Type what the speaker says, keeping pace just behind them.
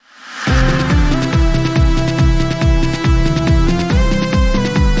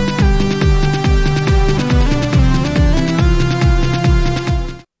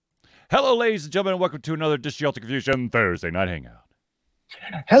Ladies and gentlemen, welcome to another Dish Shelter Confusion Thursday Night Hangout.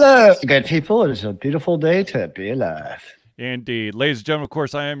 Hello, good people. It's a beautiful day to be alive. Indeed. Ladies and gentlemen, of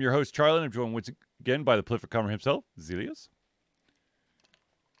course, I am your host, Charlie, and I'm joined once again by the prolific comer himself, Zelius.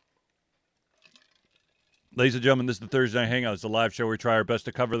 Ladies and gentlemen, this is the Thursday Night Hangout. It's a live show where we try our best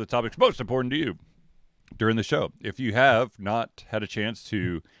to cover the topics most important to you during the show. If you have not had a chance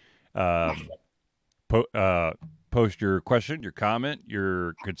to post your question, your comment,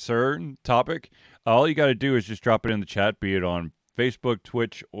 your concern, topic, all you got to do is just drop it in the chat, be it on Facebook,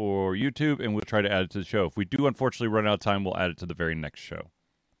 Twitch, or YouTube, and we'll try to add it to the show. If we do unfortunately run out of time, we'll add it to the very next show.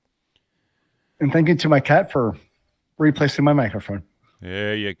 And thank you to my cat for replacing my microphone.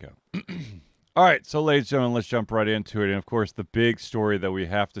 There you go. All right, so ladies and gentlemen, let's jump right into it. And of course, the big story that we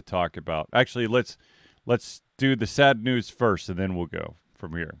have to talk about. Actually, let's do the sad news first, and then we'll go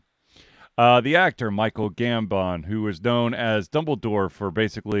from here. The actor Michael Gambon, who was known as Dumbledore for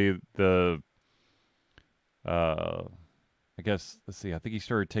basically the, I guess, let's see, I think he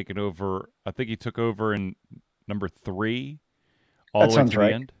started taking over. I think he took over in number 3, all the way to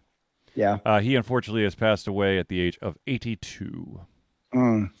the end. Yeah. He unfortunately has passed away at the age of 82.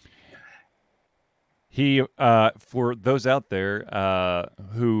 He, for those out there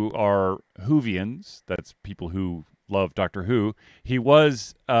who are Whovians, that's people who love Doctor Who, he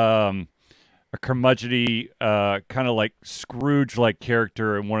was a curmudgeony, kind of like Scrooge-like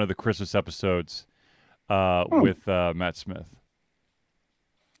character in one of the Christmas episodes with Matt Smith.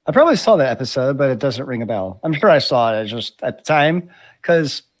 I probably saw that episode, but it doesn't ring a bell. I'm sure I saw it just at the time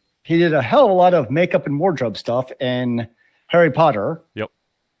because he did a hell of a lot of makeup and wardrobe stuff in Harry Potter. Yep.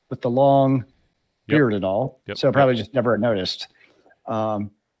 With the long beard and all. Yep. So I probably just never noticed. But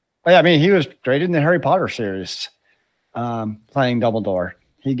yeah, I mean, he was great in the Harry Potter series, playing Dumbledore.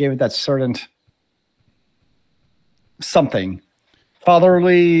 He gave it that certain something,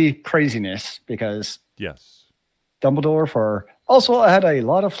 fatherly craziness, because yes, Dumbledore also had a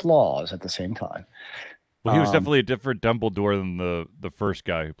lot of flaws at the same time. Well, he was definitely a different Dumbledore than the first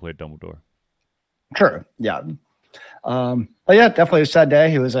guy who played Dumbledore. True, yeah. But yeah, definitely a sad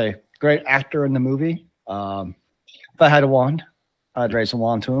day. He was a great actor in the movie. If I had a wand, I'd raise a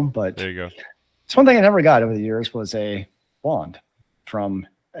wand to him. But there you go. It's one thing I never got over the years was a wand from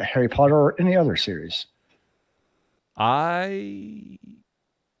Harry Potter or any other series. My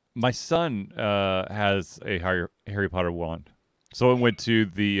son has a Harry Potter wand. So I went to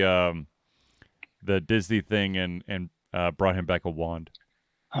the Disney thing and brought him back a wand.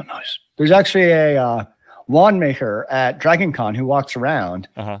 Oh, nice. There's actually a wand maker at Dragon Con who walks around.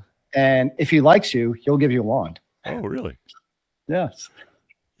 And if he likes you, he'll give you a wand. Oh, really? Yes.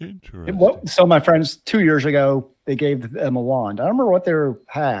 Interesting. So my friends 2 years ago, they gave them a wand. I don't remember what they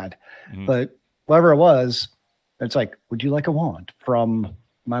had, but whatever it was, it's like, would you like a wand from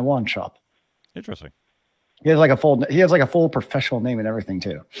my wand shop? Interesting. He has like a full professional name and everything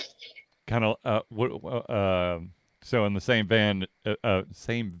too. Kind of so in the same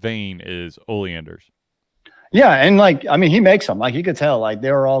vein is Oleander's. Yeah, and like I mean, he makes them. Like you could tell, like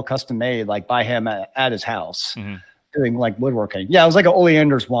they were all custom made, like by him at his house, doing like woodworking. Yeah, it was like an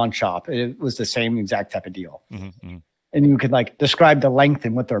Oleander's wand shop. It was the same exact type of deal, and you could like describe the length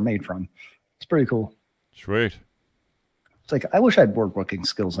and what they're made from. It's pretty cool. Sweet. It's like I wish I had woodworking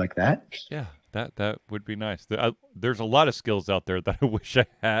skills like that. Yeah, that would be nice. There's a lot of skills out there that I wish I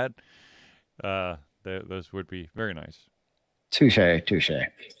had. Those would be very nice. Touche.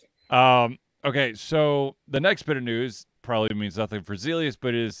 Okay, so the next bit of news probably means nothing for Zelius,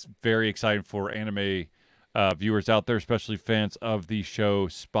 but is very exciting for anime viewers out there, especially fans of the show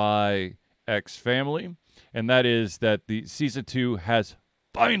Spy X Family. And that is that the season 2 has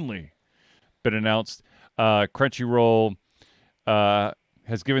finally been announced. Crunchyroll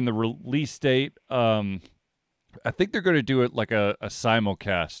has given the release date. I think they're going to do it like a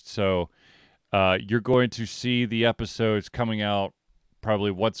simulcast. So you're going to see the episodes coming out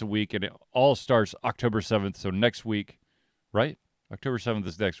probably once a week, and it all starts October 7th, so next week, right? October 7th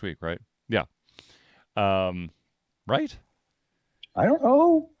is next week, right? Yeah. Right? I don't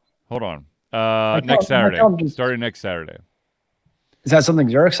know. Hold on. Next Saturday. Starting next Saturday. Is that something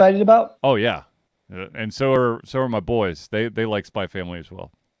you're excited about? Oh, yeah. And so are my boys. They like Spy Family as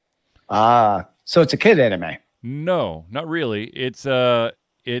well. So it's a kid anime. No, not really. It's an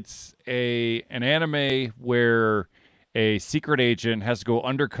anime where a secret agent has to go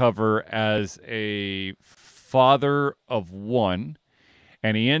undercover as a father of one,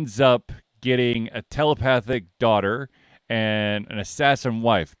 and he ends up getting a telepathic daughter and an assassin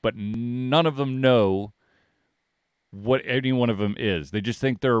wife, but none of them know what any one of them is. They just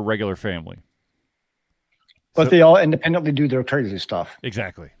think they're a regular family. But they all independently do their crazy stuff.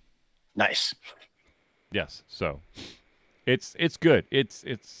 Exactly. Nice. Yes, so it's good. It's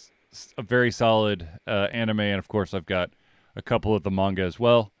a very solid anime, and of course, I've got a couple of the manga as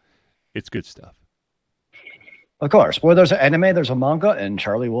well. It's good stuff. Of course. Where there's an anime, there's a manga, and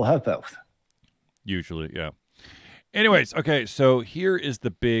Charlie will have both. Usually, yeah. Anyways, okay, so here is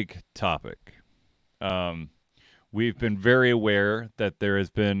the big topic. We've been very aware that there has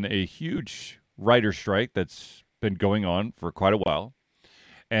been a huge writer strike that's been going on for quite a while,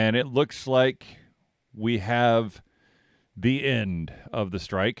 and it looks like we have the end of the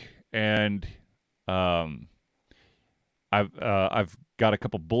strike. And I've got a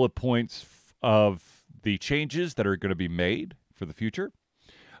couple bullet points of the changes that are going to be made for the future.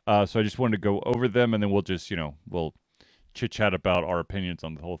 So I just wanted to go over them, and then we'll just, we'll chit-chat about our opinions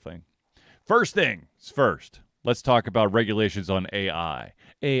on the whole thing. First things first, let's talk about regulations on AI.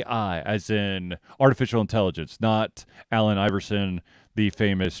 AI, as in artificial intelligence, not Allen Iverson, the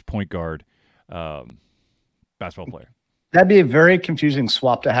famous point guard basketball player. That'd be a very confusing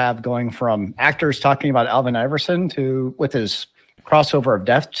swap to have, going from actors talking about Alvin Iverson to, with his crossover of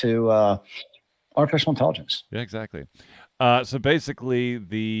death, to artificial intelligence. Yeah, exactly. So basically,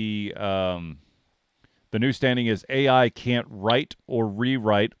 the new standing is AI can't write or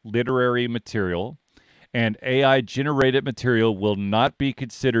rewrite literary material, and AI-generated material will not be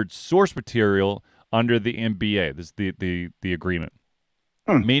considered source material under the MBA. This is the agreement.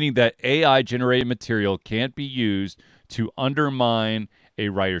 Meaning that AI-generated material can't be used to undermine a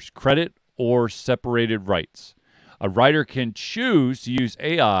writer's credit or separated rights. A writer can choose to use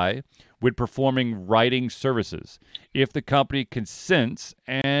AI when performing writing services if the company consents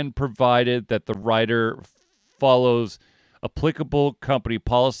and provided that the writer follows applicable company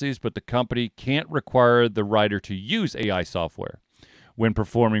policies, but the company can't require the writer to use AI software when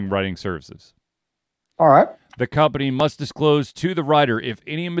performing writing services. All right. The company must disclose to the writer if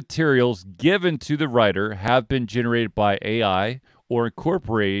any materials given to the writer have been generated by AI or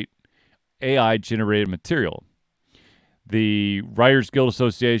incorporate AI-generated material. The Writers Guild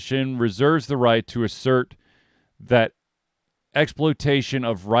Association reserves the right to assert that exploitation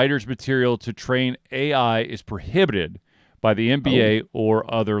of writers' material to train AI is prohibited by the MBA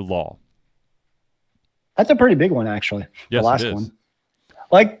or other law. That's a pretty big one, actually. Yes, the last it is. one.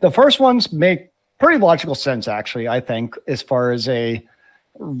 Like, the first ones make pretty logical sense, actually, I think, as far as a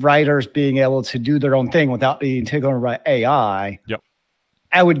writers being able to do their own thing without being taken over by AI. Yep.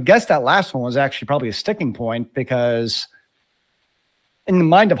 I would guess that last one was actually probably a sticking point, because in the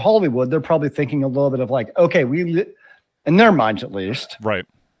mind of Hollywood, they're probably thinking a little bit of like, okay, in their minds at least, right?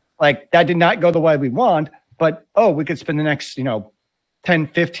 Like, that did not go the way we want, but we could spend the next, 10,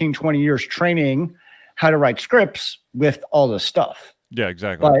 15, 20 years training how to write scripts with all this stuff. Yeah,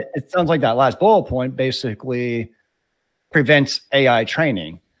 exactly. But it sounds like that last bullet point basically prevents AI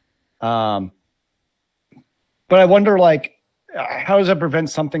training. But I wonder, like, how does that prevent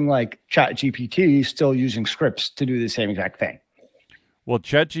something like ChatGPT still using scripts to do the same exact thing? Well,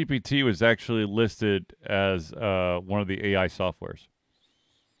 ChatGPT was actually listed as one of the AI softwares.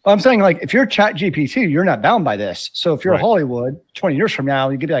 Well, I'm saying, like, if you're ChatGPT, you're not bound by this. So if you're Hollywood, 20 years from now,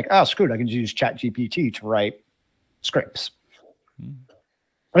 you could be like, oh, screw it, I can just use ChatGPT to write scripts.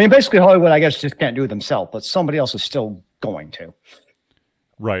 I mean, basically, Hollywood, I guess, just can't do it themselves, but somebody else is still going to.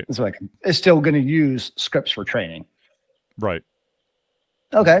 Right. It's like, it's still going to use scripts for training. Right.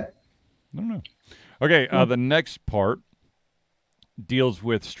 Okay. I don't know. Okay, the next part deals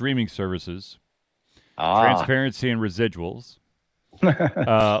with streaming services, transparency, and residuals.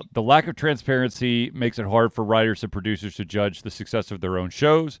 The lack of transparency makes it hard for writers and producers to judge the success of their own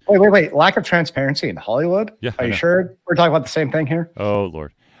shows. Wait. Lack of transparency in Hollywood? Yeah. Are you sure we're talking about the same thing here? Oh,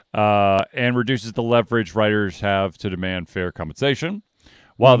 Lord. And reduces the leverage writers have to demand fair compensation.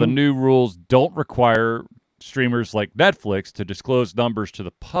 While the new rules don't require streamers like Netflix to disclose numbers to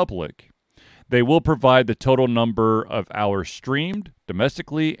the public, they will provide the total number of hours streamed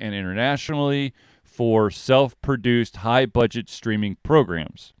domestically and internationally for self-produced high-budget streaming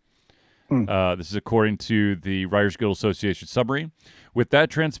programs. This is according to the Writers Guild Association summary. With that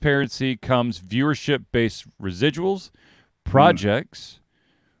transparency comes viewership-based residuals. Projects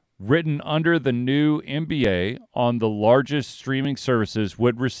written under the new MBA on the largest streaming services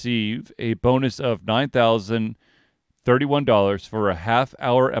would receive a bonus of $9,031 for a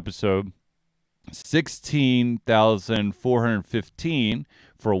half-hour episode, $16,415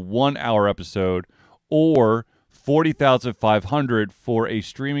 for a 1 hour episode, or $40,500 for a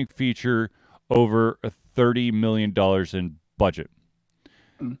streaming feature over $30 million in budget.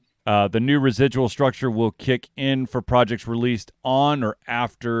 The new residual structure will kick in for projects released on or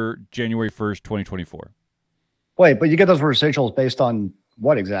after January 1st, 2024. Wait, but you get those residuals based on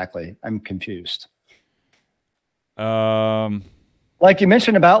what exactly? I'm confused. Like you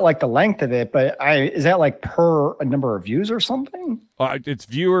mentioned about like the length of it, but is that like per a number of views or something? It's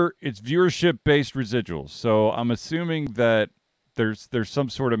viewership based residuals. So I'm assuming that there's some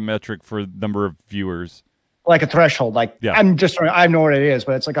sort of metric for number of viewers, like a threshold. Like yeah. I know what it is,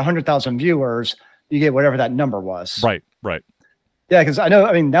 but it's like 100,000 viewers. You get whatever that number was. Right. Yeah, because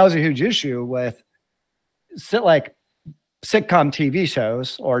I mean, that was a huge issue with like sitcom TV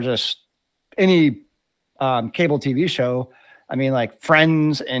shows or just any cable TV show. I mean, like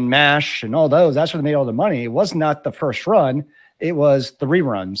Friends and MASH and all those, that's where they made all the money. It was not the first run. It was the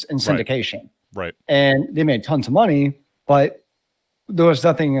reruns and syndication. Right. And they made tons of money, but there was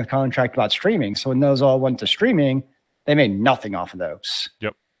nothing in the contract about streaming. So when those all went to streaming, they made nothing off of those.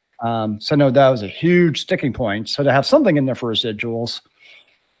 Yep. So no, that was a huge sticking point. So to have something in there for residuals,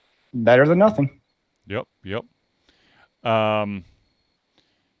 better than nothing. Yep. The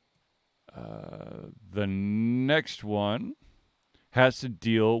next one has to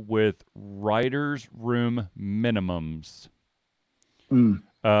deal with writers' room minimums.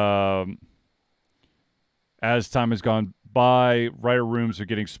 As time has gone by, writer rooms are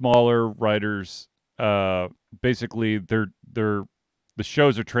getting smaller. Writers, basically, the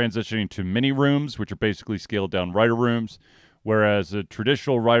shows are transitioning to mini rooms, which are basically scaled down writer rooms. Whereas a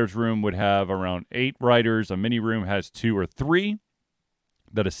traditional writer's room would have around 8 writers, a mini room has 2 or 3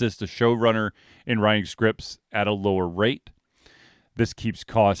 that assist a showrunner in writing scripts at a lower rate. This keeps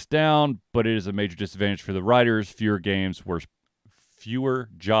costs down, but it is a major disadvantage for the writers. Fewer games, fewer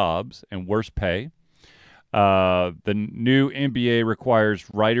jobs, and worse pay. The new NBA requires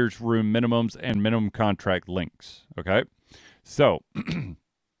writers' room minimums and minimum contract lengths. Okay? So,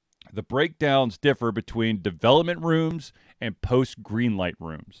 the breakdowns differ between development rooms and post-greenlight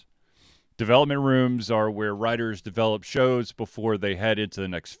rooms. Development rooms are where writers develop shows before they head into the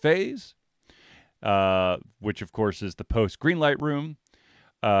next phase, which, of course, is the post-greenlight room,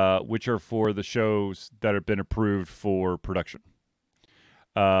 which are for the shows that have been approved for production.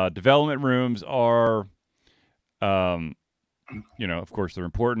 Development rooms are, of course, they're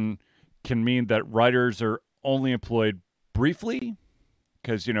important, can mean that writers are only employed briefly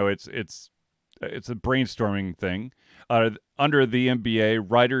because, it's a brainstorming thing. Under the NBA,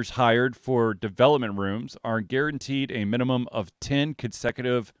 writers hired for development rooms are guaranteed a minimum of 10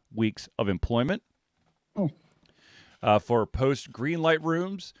 consecutive weeks of employment. For post-greenlight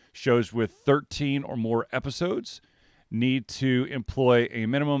rooms, shows with 13 or more episodes need to employ a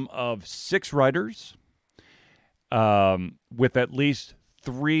minimum of 6 writers with at least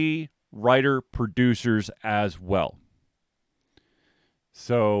 3 writer-producers as well.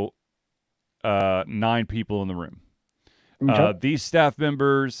 So, 9 people in the room. Okay. These staff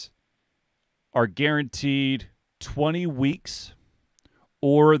members are guaranteed 20 weeks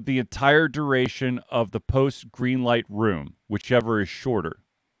or the entire duration of the post-greenlight room, whichever is shorter.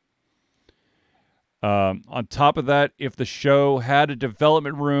 On top of that, if the show had a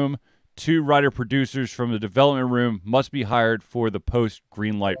development room, 2 writer-producers from the development room must be hired for the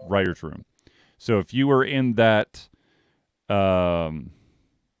post-greenlight writer's room. So if you were in that... I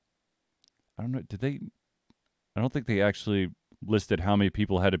don't know. I don't think they actually listed how many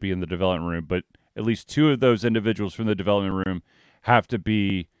people had to be in the development room, but at least 2 of those individuals from the development room have to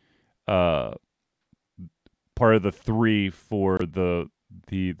be part of the 3 for the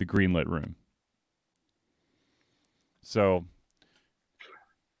greenlit room. So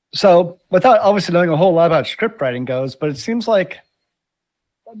without obviously knowing a whole lot about script writing goes, but it seems like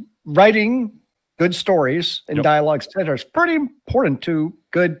writing good stories and dialogue, etc., is pretty important to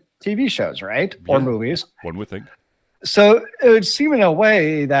good TV shows, right? Yeah, or movies. One would think. So it would seem in a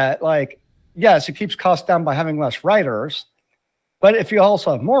way that, like, yes, it keeps costs down by having less writers, but if you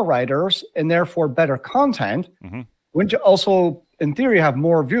also have more writers and therefore better content, wouldn't you also, in theory, have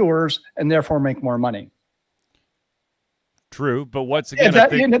more viewers and therefore make more money? True, but once again,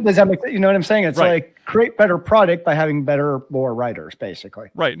 does that make, you know what I'm saying? It's like create better product by having more writers, basically.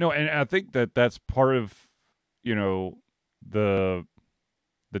 Right. No, and I think that's part of,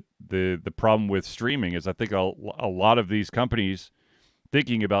 the problem with streaming is I think a lot of these companies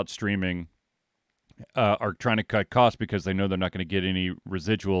thinking about streaming are trying to cut costs because they know they're not going to get any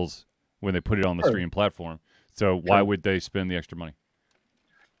residuals when they put it on the streaming platform. So why would they spend the extra money?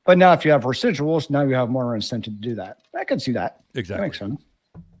 But now if you have residuals, now you have more incentive to do that. I can see that. Exactly. That makes sense.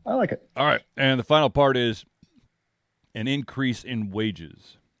 I like it. All right. And the final part is an increase in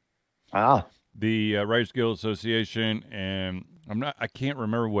wages. The Writers Guild Association, and I can't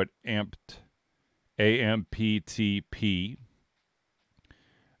remember what AMPTP.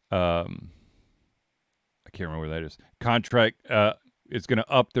 I can't remember what that is. Contract is going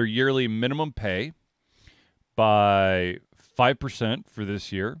to up their yearly minimum pay by 5% for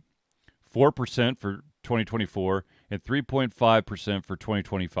this year, 4% for 2024, and 3.5% for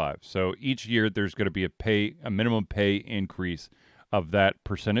 2025. So each year there's going to be a minimum pay increase of that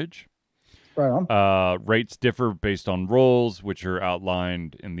percentage. Right on. Rates differ based on roles, which are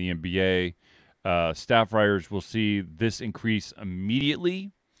outlined in the NBA. Staff writers will see this increase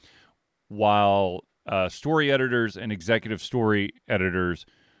immediately, while story editors and executive story editors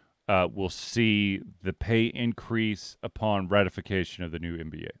will see the pay increase upon ratification of the new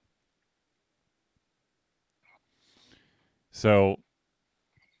NBA. So,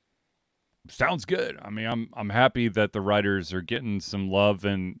 sounds good. I mean, I'm happy that the writers are getting some love,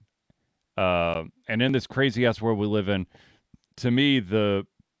 and in this crazy ass world we live in, to me the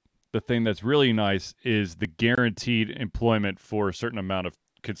thing that's really nice is the guaranteed employment for a certain amount of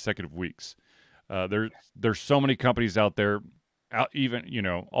consecutive weeks. There's so many companies out there, even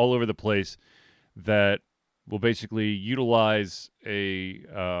all over the place, that will basically utilize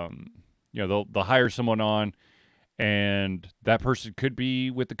they'll hire someone on, and that person could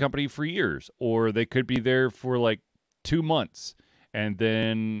be with the company for years, or they could be there for like 2 months, and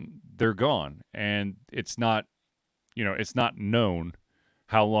then they're gone, and it's not known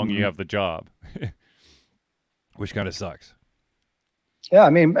how long you have the job, which kind of sucks. Yeah, I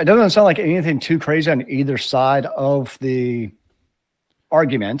mean, it doesn't sound like anything too crazy on either side of the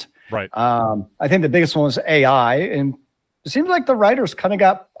argument. Right. I think the biggest one was AI, and it seems like the writers kind of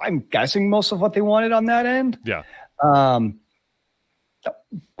got, I'm guessing, most of what they wanted on that end. Yeah.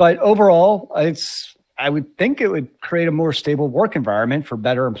 But overall, I would think it would create a more stable work environment for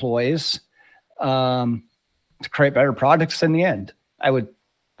better employees, to create better products in the end, I would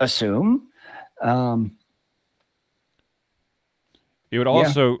assume. It would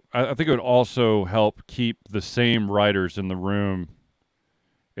also, I think it would also help keep the same writers in the room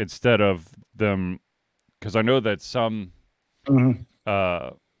instead of them, because I know that some,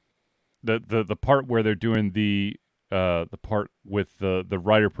 the part where they're doing the part with the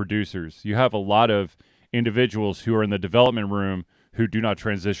writer producers, you have a lot of individuals who are in the development room who do not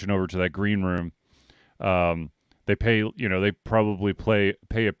transition over to that green room. They pay, they probably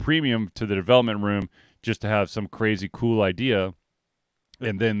pay a premium to the development room just to have some crazy cool idea.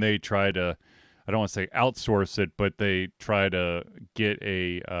 And then they try to, I don't want to say outsource it, but they try to get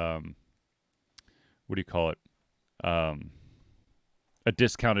a, what do you call it? A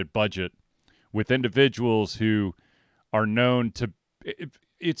discounted budget with individuals who are known to,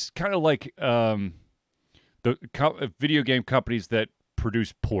 it's kind of like video game companies that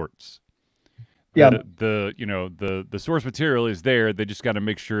produce ports. Yeah. The source material is there. They just got to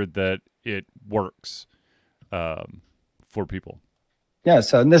make sure that it works for people. Yeah,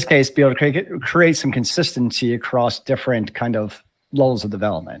 so in this case, be able to create some consistency across different kind of levels of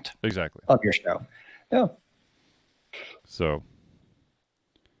development. Exactly. Of your show. Yeah. So,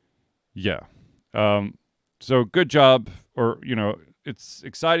 yeah. So good job, or, it's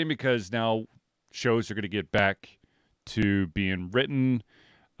exciting because now shows are going to get back to being written.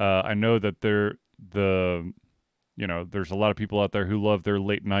 I know that there's a lot of people out there who love their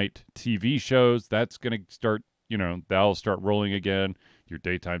late night TV shows. That's going to start, that'll start rolling again. Your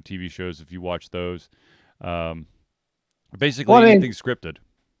daytime TV shows, if you watch those. Basically, anything scripted.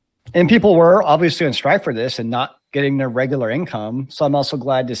 And people were obviously on strike for this and not getting their regular income. So I'm also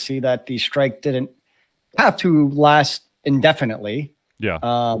glad to see that the strike didn't have to last indefinitely.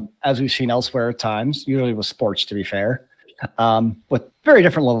 Yeah. As we've seen elsewhere at times, usually with sports, to be fair, with very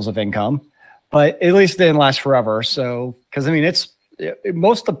different levels of income. But at least it didn't last forever. So, because I mean,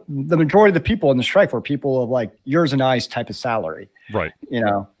 the majority of the people in the strike were people of like yours and I's type of salary. Right.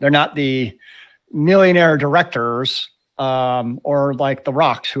 They're not the millionaire directors or like the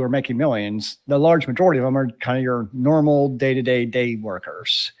Rocks who are making millions. The large majority of them are kind of your normal day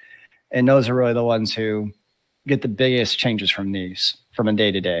workers. And those are really the ones who get the biggest changes from a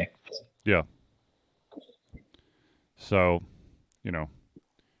day to day. Yeah. So,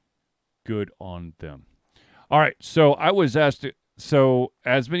 good on them. All right. So I was asked,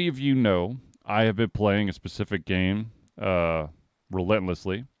 as many of you know, I have been playing a specific game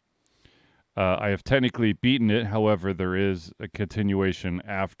relentlessly. I have technically beaten it. However, there is a continuation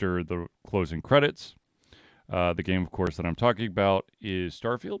after the closing credits. The game, of course, that I'm talking about is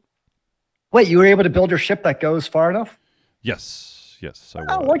Starfield. Wait, you were able to build your ship that goes far enough? Yes.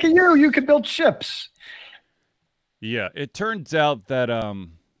 Oh, look at you. You can build ships. Yeah. It turns out that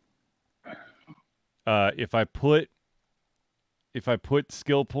if I put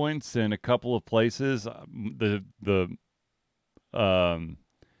skill points in a couple of places, the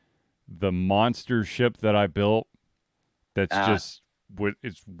monster ship that I built, that's just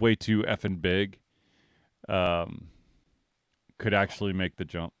it's way too effing big, could actually make the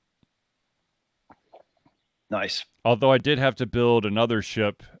jump. Nice. Although I did have to build another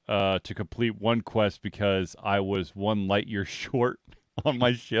ship to complete one quest because I was 1 light year short on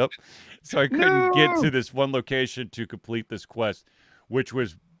my ship. So I couldn't get to this one location to complete this quest, which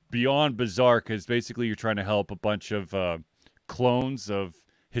was beyond bizarre because basically you're trying to help a bunch of clones of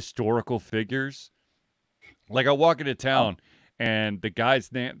historical figures. Like I walk into town and the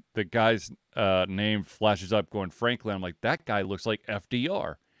guy's name flashes up going Franklin. I'm like, that guy looks like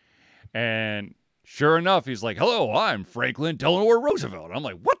FDR. And sure enough, he's like, hello, I'm Franklin Delano Roosevelt. I'm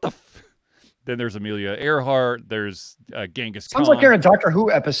like, what the Then there's Amelia Earhart. There's Genghis Khan. Sounds like you're in a Doctor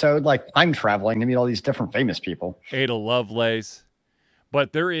Who episode, like I'm traveling to meet all these different famous people. Ada Lovelace.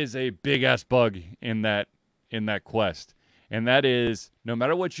 But there is a big-ass bug in that quest. And that is, no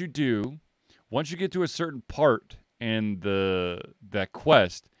matter what you do, once you get to a certain part in that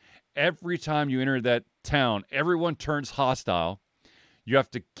quest, every time you enter that town, everyone turns hostile. You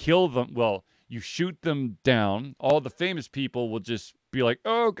have to kill them. Well, you shoot them down. All the famous people will just be like,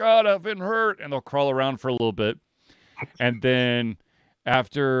 oh, God, I've been hurt. And they'll crawl around for a little bit. And then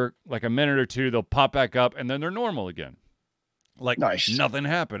after like a minute or two, they'll pop back up and then they're normal again. Like nothing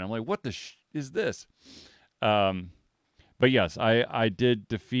happened. I'm like, what the is this? But yes, I did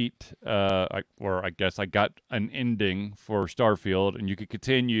defeat, or I guess I got an ending for Starfield, and you could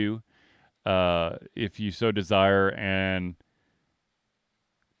continue if you so desire. And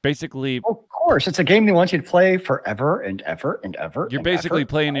basically, of course, it's a game they want you to play forever and ever and ever. You're basically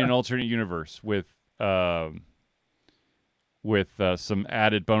playing in an alternate universe with some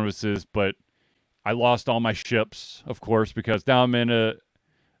added bonuses. But I lost all my ships, of course, because now I'm in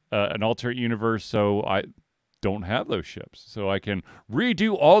an alternate universe, so I don't have those ships. So I can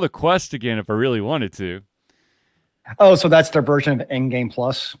redo all the quests again if I really wanted to. Oh, so that's their version of Endgame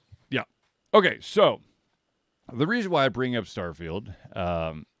Plus? Yeah. Okay, so the reason why I bring up Starfield,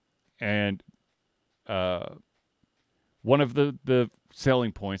 and one of the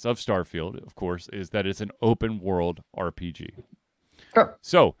selling points of Starfield, of course, is that it's an open world RPG. Sure.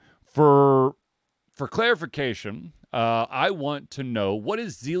 So for clarification, I want to know, what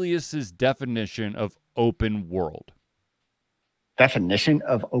is Zelius's definition of open world? Definition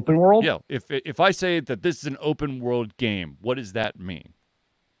of open world? Yeah. If I say that this is an open world game, what does that mean?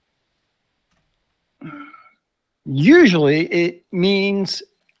 Usually it means,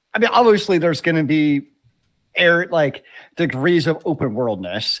 I mean, obviously there's going to be degrees of open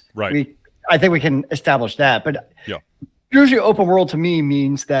worldness. Right. I think we can establish that, but yeah. Usually open world to me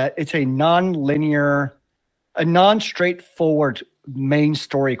means that it's a non-linear, a non-straightforward main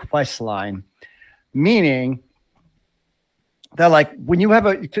story quest line, meaning that like when you have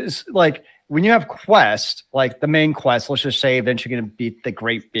quest, like the main quest, let's just say eventually going to beat the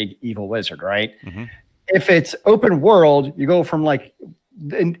great big evil wizard, right? Mm-hmm. If it's open world, you go from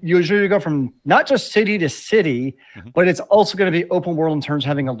usually you go from not just city to city, mm-hmm. but it's also going to be open world in terms of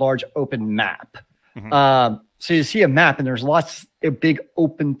having a large open map. Mm-hmm. So you see a map and there's lots of big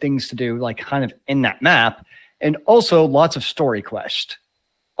open things to do, like kind of in that map, and also lots of story quest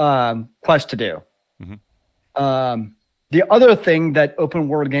to do. Mm-hmm. The other thing that open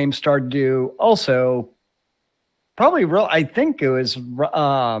world games started to do also, I think it was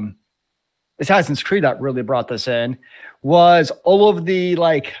Assassin's Creed that really brought this in, was all of the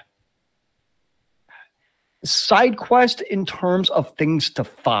side quest in terms of things to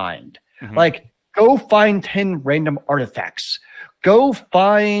find. Mm-hmm. Like, go find 10 random artifacts. Go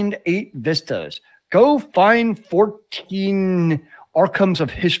find 8 vistas. Go find 14 Arkhams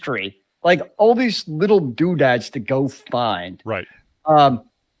of history. Like all these little doodads to go find. Right.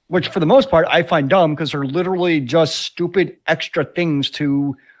 Which for the most part, I find dumb because they're literally just stupid extra things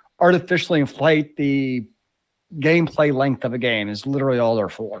to artificially inflate the gameplay length of a game is literally all they're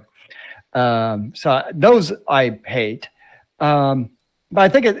for. So those I hate. But I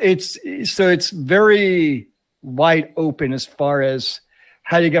think it's very wide open as far as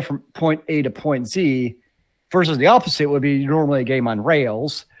how you get from point A to point Z, versus the opposite would be normally a game on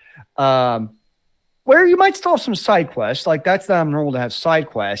rails, where you might still have some side quests. Like that's not normal to have side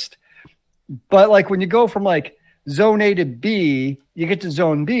quest, but like when you go from like zone A to B, you get to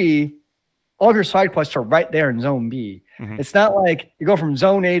zone B, all of your side quests are right there in zone B. Mm-hmm. It's not like you go from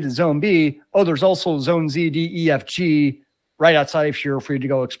zone A to zone B. Oh, there's also zone Z, D, E, F, G right outside if you're free to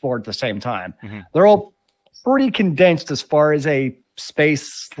go explore at the same time. Mm-hmm. They're all pretty condensed as far as a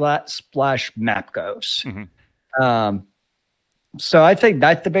space splash map goes. Mm-hmm. So I think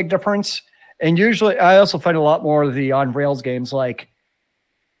that's the big difference. And usually I also find a lot more of the on rails games, like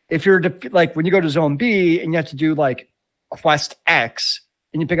if you're like when you go to zone B and you have to do like quest X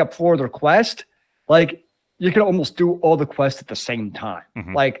and you pick up 4 other quests, like you can almost do all the quests at the same time.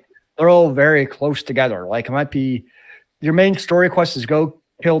 Mm-hmm. Like they're all very close together. Like it might be your main story quest is go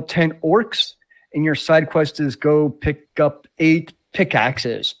kill 10 orcs, and your side quest is go pick up 8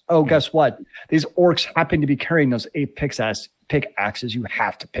 pickaxes. Oh, guess what? These orcs happen to be carrying those 8 pickaxes you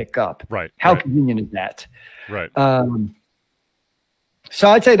have to pick up. Right. How right. convenient is that? Right. So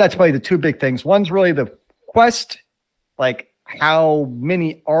I'd say that's probably the 2 big things. One's really the quest, like how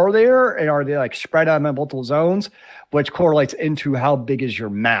many are there, and are they like spread out in multiple zones, which correlates into how big is your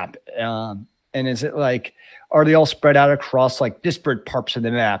map. And is it like, are they all spread out across like disparate parts of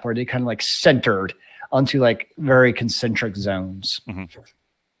the map? Or are they kind of like centered onto like very concentric zones? Mm-hmm.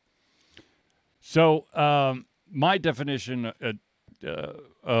 So my definition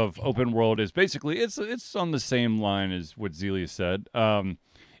of open world is basically it's on the same line as what Zelia said.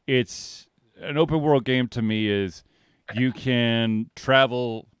 It's an open world game to me is you can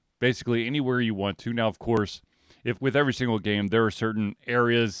travel basically anywhere you want to. Now, of course, if with every single game, there are certain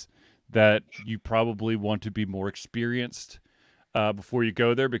areas that you probably want to be more experienced before you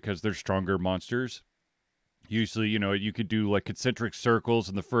go there because there's stronger monsters. Usually, you could do like concentric circles,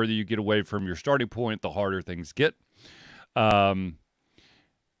 and the further you get away from your starting point, the harder things get. There's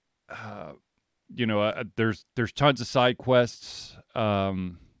tons of side quests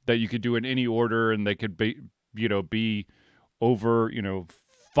that you could do in any order, and they could be over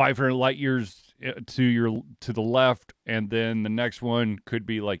 500 light years to the left, and then the next one could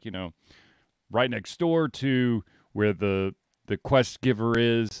be like right next door to where the quest giver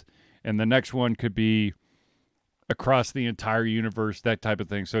is, and the next one could be across the entire universe, that type of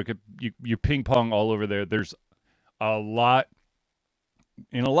thing. So it could you ping pong all over there. There's a lot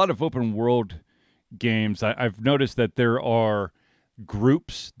of open world games. I've noticed that there are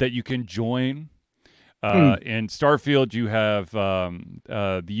groups that you can join. In Starfield, you have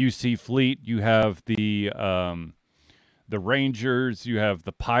the UC Fleet, you have the Rangers, you have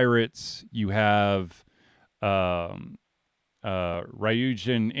the Pirates, you have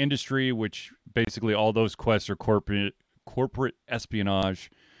Ryujin Industry, which basically all those quests are corporate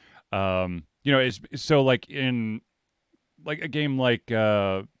espionage. It's so like in like a game like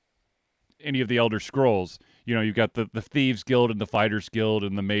any of the Elder Scrolls, you've got the Thieves Guild and the Fighters Guild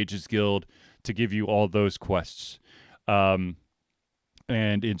and the Mages Guild to give you all those quests. And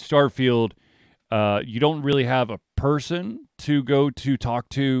in Starfield, you don't really have a person to go to talk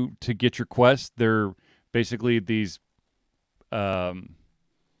to get your quest. They're basically these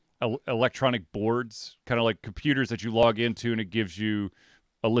electronic boards, kind of like computers that you log into, and it gives you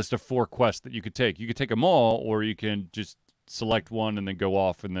a list of 4 quests that you could take. You could take them all, or you can just select one and then go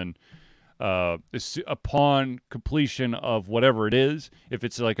off, and then upon completion of whatever it is, if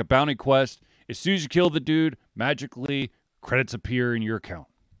it's like a bounty quest, as soon as you kill the dude, magically credits appear in your account.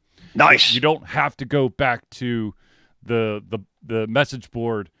 Nice. You don't have to go back to the message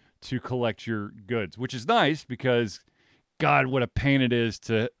board to collect your goods, which is nice because, God, what a pain it is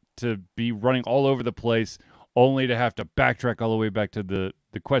to be running all over the place only to have to backtrack all the way back to the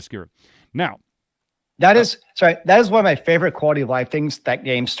quest giver. Now, that is one of my favorite quality of life things that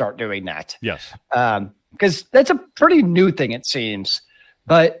games start doing that. Yes. Because that's a pretty new thing, it seems.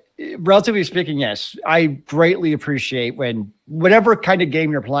 But relatively speaking, yes, I greatly appreciate when whatever kind of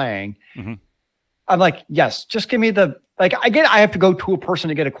game you're playing, mm-hmm. I'm like, yes, just give me I have to go to a person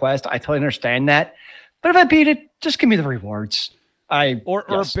to get a quest. I totally understand that. But if I beat it, just give me the rewards. Or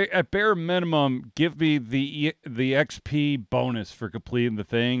at bare minimum, give me the XP bonus for completing the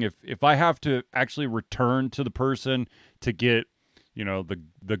thing. If I have to actually return to the person to get,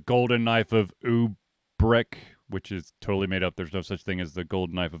 the golden knife of Ubrick, which is totally made up. There's no such thing as the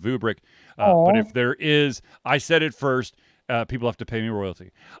golden knife of Ubrick. But if there is, I said it first. People have to pay me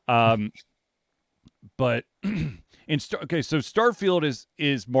royalty. But so Starfield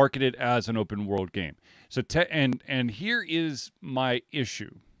is marketed as an open world game. So and here is my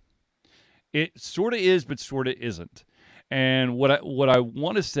issue. It sort of is, but sort of isn't. And what I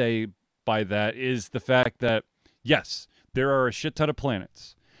want to say by that is the fact that yes, there are a shit ton of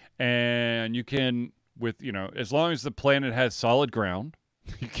planets, and you can as long as the planet has solid ground,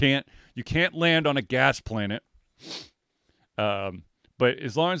 you can't land on a gas planet. But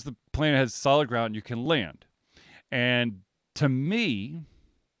as long as the planet has solid ground, you can land. And to me,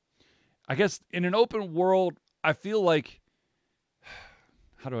 I guess in an open world, I feel like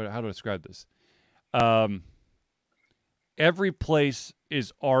how do I describe this? Every place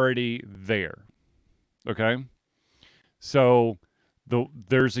is already there. Okay? So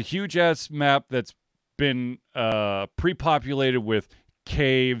there's a huge ass map that's been pre-populated with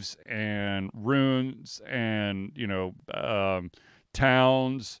caves and runes and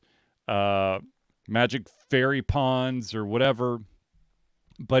towns, magic fairy ponds or whatever.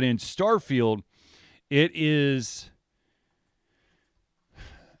 But in Starfield, it is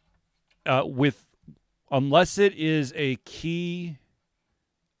unless it is a key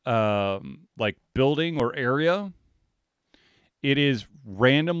like building or area, it is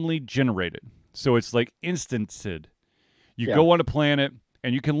randomly generated. So it's like instanced. You go on a planet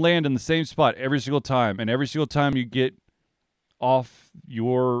and you can land in the same spot every single time. And every single time you get off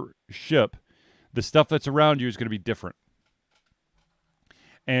your ship, the stuff that's around you is going to be different.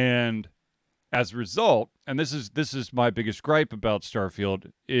 And as a result, and this is my biggest gripe about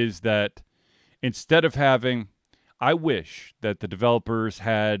Starfield, is that instead of having, I wish that the developers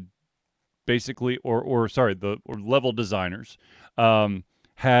had basically, or level designers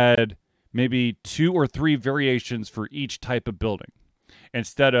had maybe 2 or 3 variations for each type of building,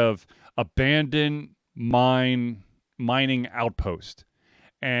 instead of abandoned mining outpost,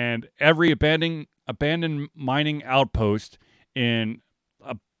 and every abandoned mining outpost in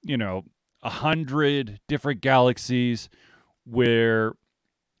 100 different galaxies, where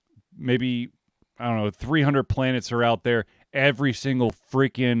maybe 300 planets are out there. Every single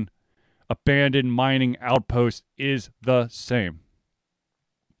freaking abandoned mining outpost is the same.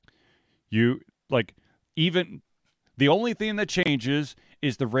 Even the only thing that changes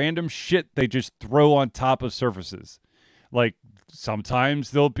is the random shit they just throw on top of surfaces. Like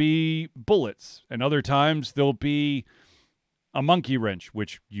sometimes there'll be bullets, and other times there'll be a monkey wrench,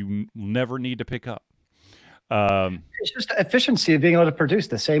 which you never need to pick up. It's just the efficiency of being able to produce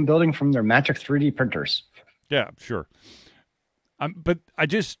the same building from their Magic 3D printers. Yeah, sure. But I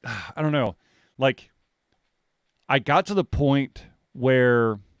don't know. Like, I got to the point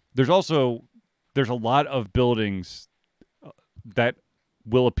where there's a lot of buildings that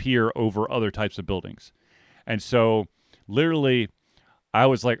will appear over other types of buildings. And so literally I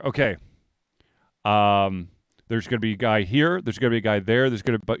was like, okay, there's going to be a guy here, there's going to be a guy there, there's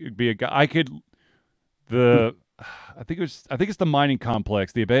going to be a guy. I think it's the mining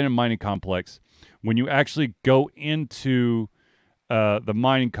complex, the abandoned mining complex. When you actually go into the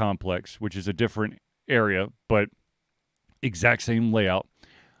mining complex, which is a different area, but exact same layout,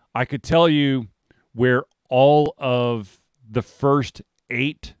 I could tell you where all of the first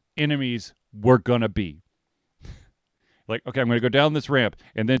 8 enemies were going to be. Like, okay, I'm going to go down this ramp,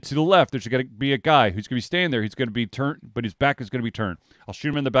 and then to the left, there's going to be a guy who's going to be standing there. He's going to be turned, but his back is going to be turned. I'll shoot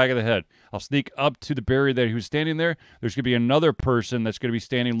him in the back of the head. I'll sneak up to the barrier that he was standing there. There's going to be another person that's going to be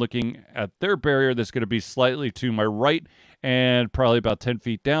standing looking at their barrier that's going to be slightly to my right and probably about 10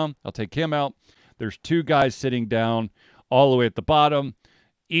 feet down. I'll take him out. There's 2 guys sitting down all the way at the bottom.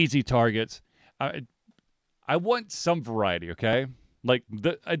 Easy targets. I want some variety, okay? Like,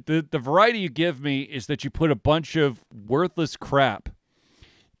 the variety you give me is that you put a bunch of worthless crap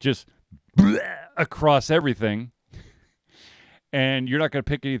just across everything, and you're not going to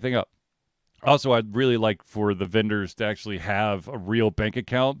pick anything up. Also, I'd really like for the vendors to actually have a real bank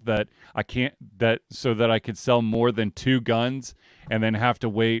account so that I could sell more than 2 guns and then have to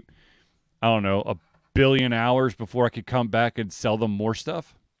wait, I don't know, a billion hours before I could come back and sell them more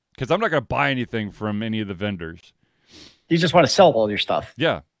stuff. Because I'm not going to buy anything from any of the vendors. You just want to sell all your stuff.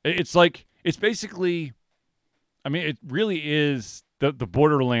 Yeah. It's basically, I mean, it really is the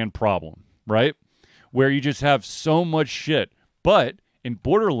Borderland problem, right? Where you just have so much shit. But in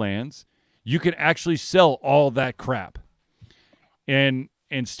Borderlands, you can actually sell all that crap. And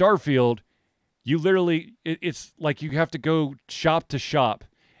in Starfield, you literally, it's like you have to go shop to shop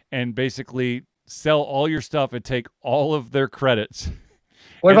and basically sell all your stuff and take all of their credits.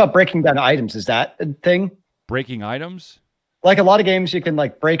 What about breaking down items? Is that a thing? Breaking items? Like a lot of games, you can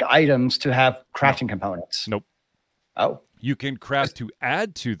like break items to have crafting components. Nope. Oh. You can craft to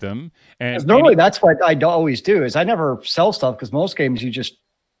add to them. And normally that's what I always do is I never sell stuff because most games you just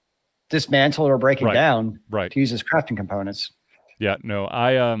dismantle or break it down to use as crafting components. Yeah, no,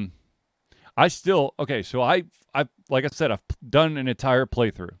 I still, okay, so I like I said, I've done an entire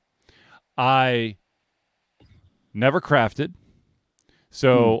playthrough. I never crafted.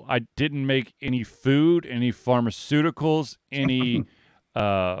 So I didn't make any food, any pharmaceuticals, any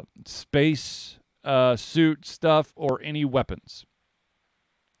space suit stuff, or any weapons.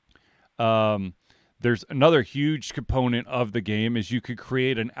 There's another huge component of the game is you could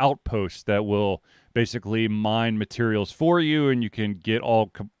create an outpost that will basically mine materials for you, and you can get all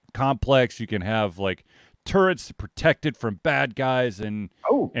complex. You can have like turrets protected from bad guys and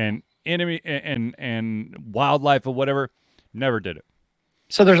enemy and wildlife or whatever. Never did it.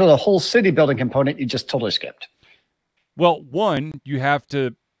 So there's a whole city building component you just totally skipped. Well, one, you have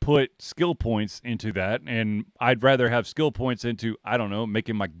to put skill points into that, and I'd rather have skill points into, I don't know,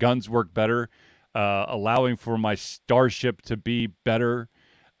 making my guns work better, allowing for my starship to be better,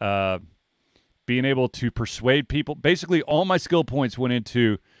 uh, being able to persuade people. Basically, all my skill points went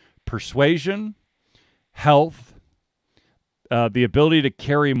into persuasion, health, the ability to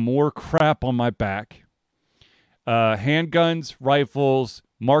carry more crap on my back, handguns, rifles,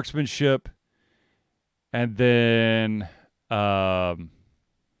 marksmanship, and then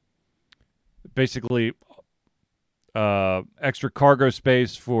basically extra cargo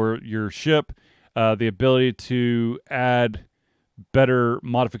space for your ship, the ability to add better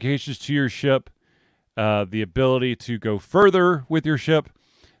modifications to your ship, the ability to go further with your ship,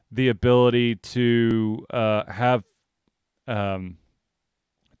 the ability to have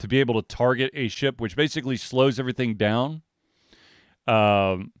to be able to target a ship, which basically slows everything down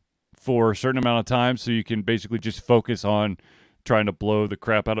for a certain amount of time, so you can basically just focus on trying to blow the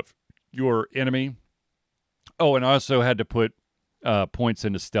crap out of your enemy. Oh, and I also had to put points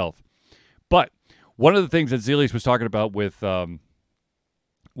into stealth. But one of the things that Zelius was talking about with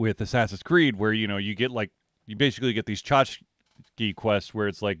Assassin's Creed, where you get you basically get these tchotchke quests where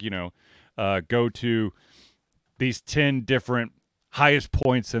it's like go to these 10 different highest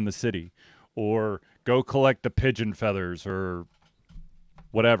points in the city, or go collect the pigeon feathers or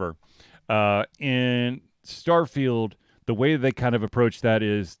whatever. In Starfield, the way they kind of approach that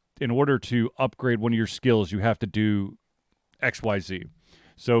is, in order to upgrade one of your skills, you have to do XYZ.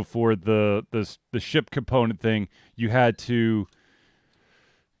 So for the ship component thing, you had to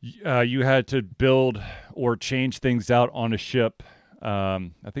build or change things out on a ship. I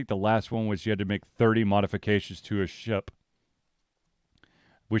think the last one was you had to make 30 modifications to a ship,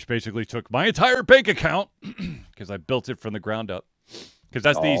 which basically took my entire bank account because I built it from the ground up. Because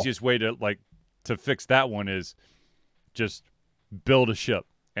that's the easiest way to fix that one is just build a ship,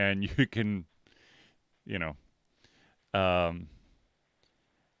 and you can, and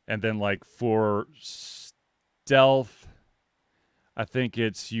then for stealth, I think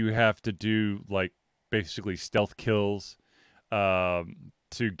it's you have to do basically stealth kills. To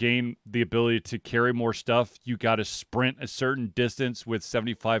gain the ability to carry more stuff, you got to sprint a certain distance with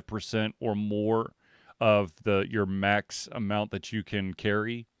 75% or more of your max amount that you can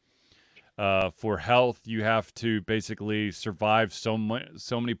carry. For health, you have to basically survive so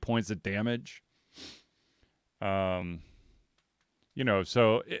many points of damage. So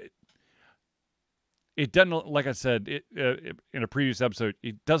it doesn't, like I said in a previous episode,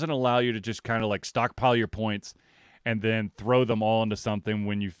 it doesn't allow you to just kind of stockpile your points and then throw them all into something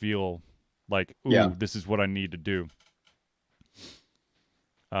when you feel like, ooh, this is what I need to do.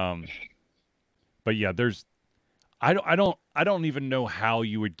 But yeah, I don't even know how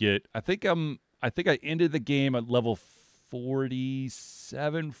you would get. I think I ended the game at level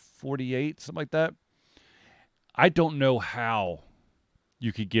 47, 48, something like that. I don't know how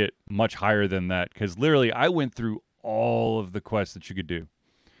you could get much higher than that, because literally I went through all of the quests that you could do,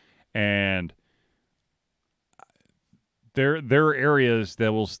 and there are areas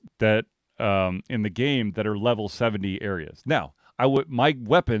that in the game that are level 70 areas. Now, my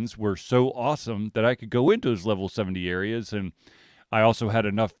weapons were so awesome that I could go into those level 70 areas, and I also had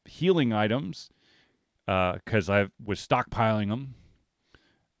enough healing items because I was stockpiling them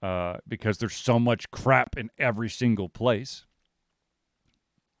because there's so much crap in every single place.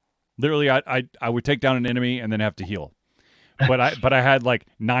 Literally, I would take down an enemy and then have to heal, but I had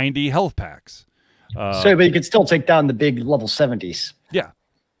 90 health packs. But you could still take down the big level 70s. Yeah,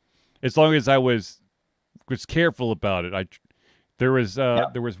 as long as I was careful about it. There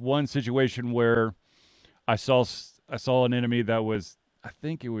was one situation where I saw an enemy that was, I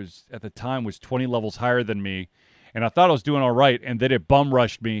think it was at the time, was 20 levels higher than me, and I thought I was doing all right, and then it bum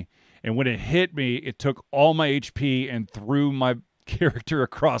rushed me, and when it hit me, it took all my HP and threw my character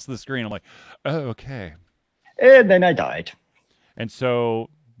across the screen. I'm like, oh, okay. And then I died. And so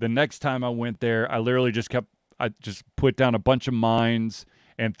the next time I went there, I literally just put down a bunch of mines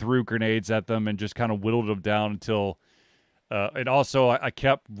and threw grenades at them and just kind of whittled them down until and also I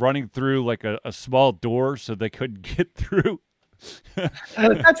kept running through a small door so they couldn't get through.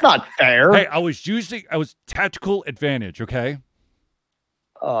 That's not fair. Hey, I was tactical advantage, okay?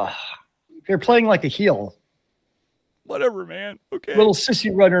 You're playing like a heel. Whatever, man. Okay. Little sissy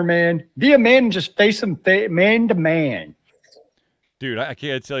runner, man. Be a man and just face him man to man. Dude, I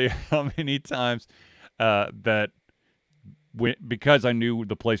can't tell you how many times because I knew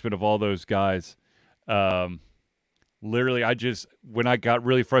the placement of all those guys, literally when I got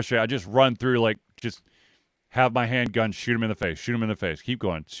really frustrated, I just run through, just have my handgun, shoot him in the face, keep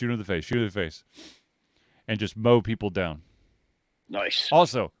going, shoot him in the face, and just mow people down. Nice.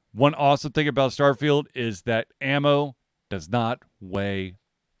 Also, one awesome thing about Starfield is that ammo does not weigh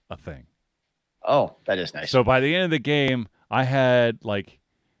a thing. Oh, that is nice. So by the end of the game, I had like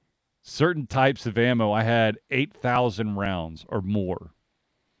certain types of ammo. I had 8,000 rounds or more.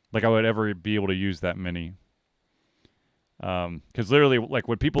 Like I would ever be able to use that many. Because literally, like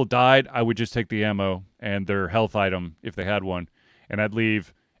when people died, I would just take the ammo and their health item if they had one, and I'd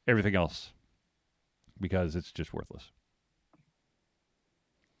leave everything else because it's just worthless.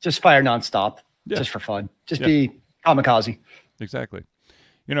 Just fire nonstop, Yeah. just for fun. Just be kamikaze. Exactly.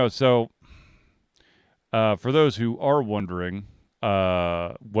 So for those who are wondering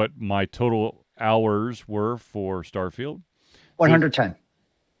what my total hours were for Starfield, 110.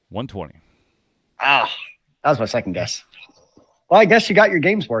 120. Ah, that was my second guess. Well, I guess you got your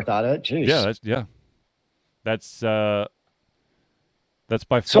game's worth out of it. Jeez. That's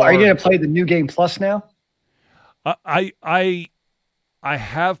by far. So are you going to play the new game plus now? I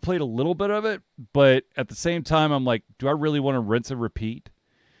have played a little bit of it, but at the same time, I'm like, do I really want to rinse and repeat?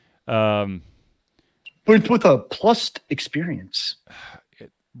 But with a plus experience.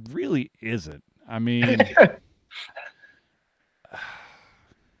 It really isn't. I mean,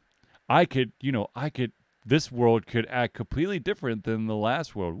 this world could act completely different than the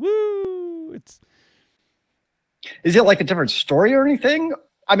last world. Woo! Is it like a different story or anything?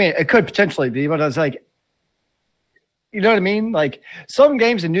 I mean, it could potentially be, but I was like, you know what I mean? Like some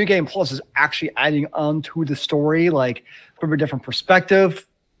games, the New Game Plus is actually adding on to the story, like from a different perspective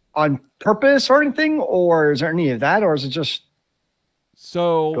on purpose or anything, or is there any of that, or is it just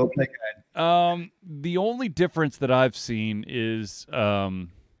go play ahead? The only difference that I've seen is the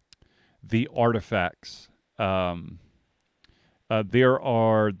artifacts. There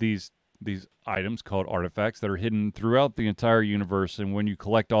are these items called artifacts that are hidden throughout the entire universe, and when you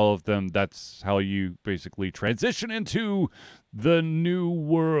collect all of them, that's how you basically transition into the new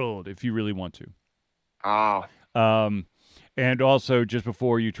world if you really want to. And also, just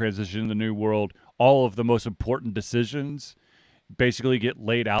before you transition to the new world, all of the most important decisions basically get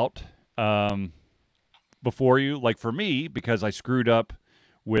laid out before you. Like for me, because I screwed up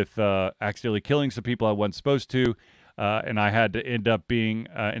with accidentally killing some people I wasn't supposed to, and I had to end up being,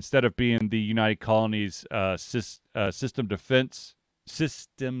 instead of being the United Colonies System Defense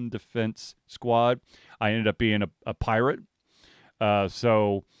Squad, I ended up being a pirate.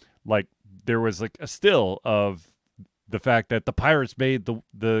 So, like, there was like a still of the fact that the pirates made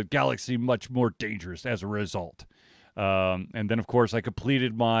the galaxy much more dangerous as a result. And then, of course, I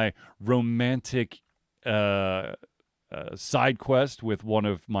completed my romantic side quest with one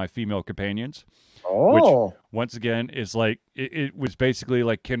of my female companions. Which, once again, is like, it was basically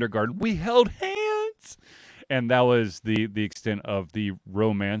like kindergarten. We held hands! And that was the extent of the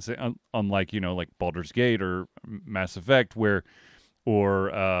romance, unlike, like Baldur's Gate or Mass Effect, or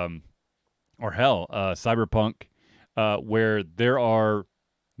hell, Cyberpunk, where there are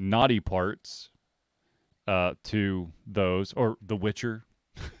naughty parts to those, or The Witcher.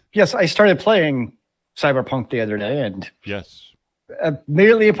 Yes, I started playing Cyberpunk the other day, and yes,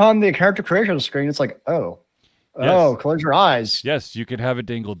 immediately upon the character creation screen, it's like, close your eyes. Yes, you can have a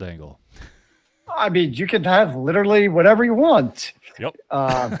dingle dangle. I mean, you can have literally whatever you want. Yep.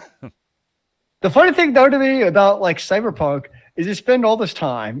 The funny thing, though, to me about like Cyberpunk is you spend all this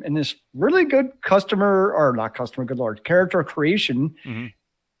time in this really good character creation,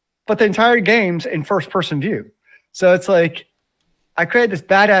 but the entire game's in first-person view. So it's like, I created this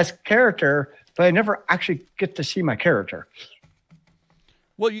badass character, but I never actually get to see my character.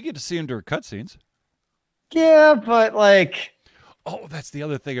 Well, you get to see him during cutscenes. Yeah, but like... Oh, that's the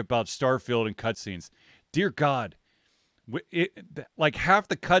other thing about Starfield and cutscenes. Dear God. Like half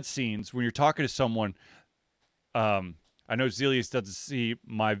the cutscenes when you're talking to someone, I know Zelius doesn't see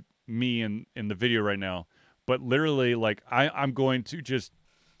me in the video right now, but literally, like I'm going to just,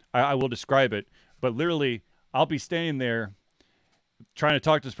 I will describe it, but literally I'll be standing there trying to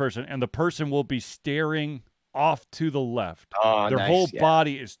talk to this person, and the person will be staring off to the left. Their whole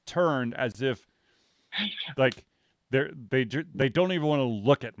body is turned as if, like, they don't even want to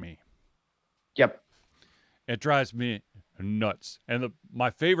look at me. Yep. It drives me nuts. And my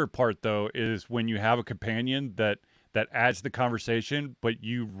favorite part, though, is when you have a companion that adds to the conversation, but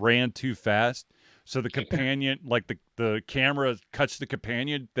you ran too fast. So the companion, like the camera cuts the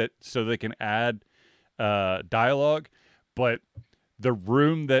companion so they can add dialogue, but the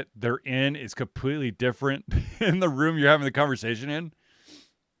room that they're in is completely different in the room you're having the conversation in.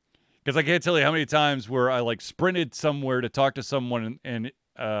 Because I can't tell you how many times where I like sprinted somewhere to talk to someone, and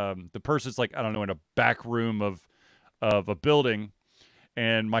the person's like, I don't know, in a back room of a building,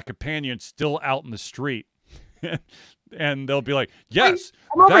 and my companion's still out in the street. and they'll be like, "Yes,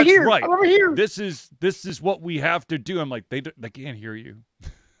 I'm over that's here. right. I'm over here. This is what we have to do." I'm like, they can't hear you.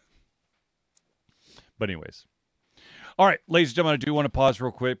 But anyways. All right, ladies and gentlemen, I do want to pause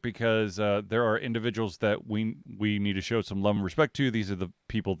real quick because there are individuals that we need to show some love and respect to. These are the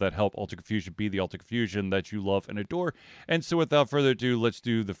people that help Ultra Confusion be the Ultra Confusion that you love and adore. And so without further ado, let's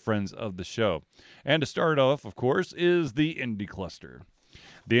do the friends of the show. And to start off, of course, is the Indie Cluster.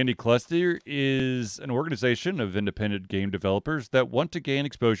 The Indie Cluster is an organization of independent game developers that want to gain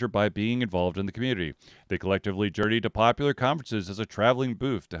exposure by being involved in the community. They collectively journey to popular conferences as a traveling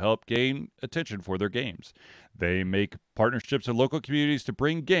booth to help gain attention for their games. They make partnerships with local communities to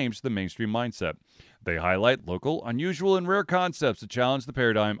bring games to the mainstream mindset. They highlight local, unusual, and rare concepts to challenge the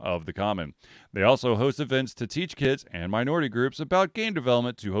paradigm of the common. They also host events to teach kids and minority groups about game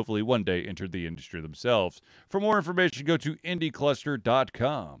development to hopefully one day enter the industry themselves. For more information, go to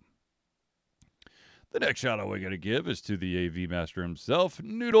indiecluster.com. The next shout out we're going to give is to the AV master himself,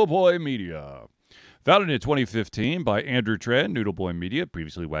 Noodle Boy Media. Founded in 2015 by Andrew Tran, Noodle Boy Media,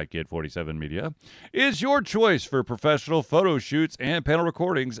 previously Wack Kid 47 Media, is your choice for professional photo shoots and panel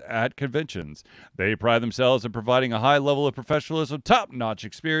recordings at conventions. They pride themselves in providing a high level of professionalism, top-notch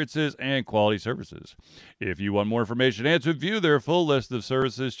experiences, and quality services. If you want more information and to view their full list of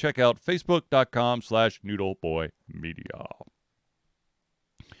services, check out facebook.com/noodleboymedia.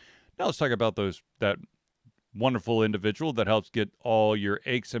 Now let's talk about that wonderful individual that helps get all your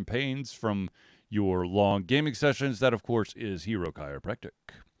aches and pains from your long gaming sessions. That, of course, is Hero Chiropractic.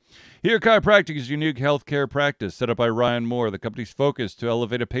 Hero Chiropractic is a unique healthcare practice set up by Ryan Moore, the company's focus to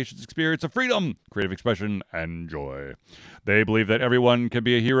elevate a patient's experience of freedom, creative expression, and joy. They believe that everyone can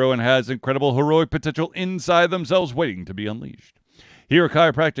be a hero and has incredible heroic potential inside themselves waiting to be unleashed. Hero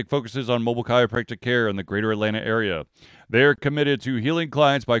Chiropractic focuses on mobile chiropractic care in the greater Atlanta area. They are committed to healing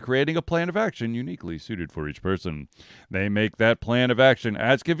clients by creating a plan of action uniquely suited for each person. They make that plan of action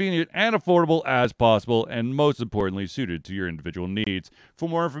as convenient and affordable as possible, and most importantly, suited to your individual needs. For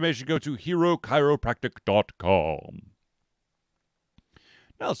more information, go to herochiropractic.com.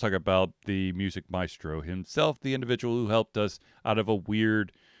 Now let's talk about the music maestro himself, the individual who helped us out of a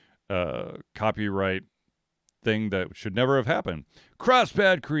weird copyright thing that should never have happened.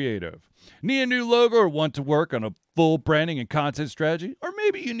 CrossPad Creative. Need a new logo or want to work on a full branding and content strategy? Or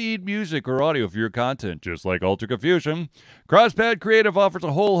maybe you need music or audio for your content, just like Ultra Confusion. CrossPad Creative offers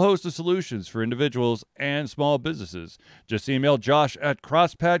a whole host of solutions for individuals and small businesses. Just email Josh at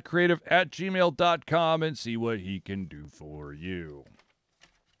crosspadcreative@gmail.com and see what he can do for you.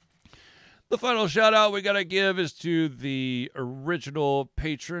 The final shout out we got to give is to the original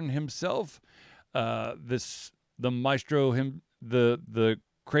patron himself. The maestro, the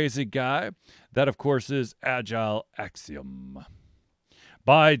crazy guy. That, of course, is Agile Axiom.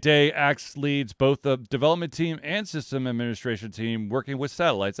 By day, Axe leads both the development team and system administration team working with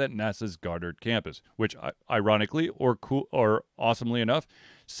satellites at NASA's Goddard campus, which, ironically or awesomely enough,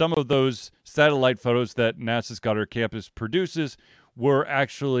 some of those satellite photos that NASA's Goddard campus produces were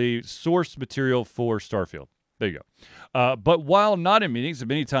actually source material for Starfield. There you go. But while not in meetings and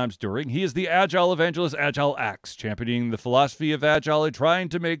many times during, he is the Agile evangelist, Agile Axe, championing the philosophy of Agile and trying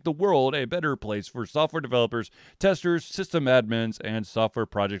to make the world a better place for software developers, testers, system admins, and software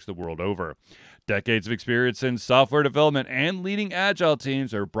projects the world over. Decades of experience in software development and leading Agile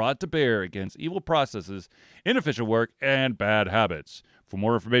teams are brought to bear against evil processes, inefficient work, and bad habits. For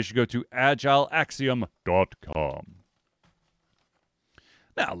more information, go to agileaxiom.com.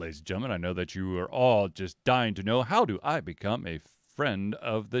 Now, ladies and gentlemen, I know that you are all just dying to know, how do I become a friend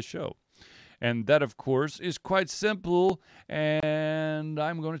of the show? And that, of course, is quite simple, and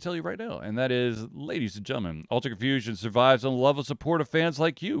I'm going to tell you right now. And that is, ladies and gentlemen, Ultra Confusion survives on the love and support of fans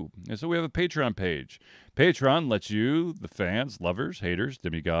like you. And so we have a Patreon page. Patreon lets you, the fans, lovers, haters,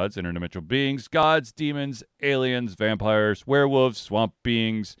 demigods, interdimensional beings, gods, demons, aliens, vampires, werewolves, swamp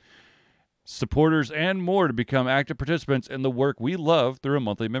beings, supporters, and more to become active participants in the work we love through a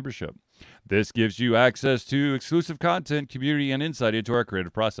monthly membership. This gives you access to exclusive content, community, and insight into our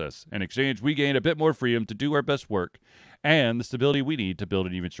creative process. In exchange, we gain a bit more freedom to do our best work and the stability we need to build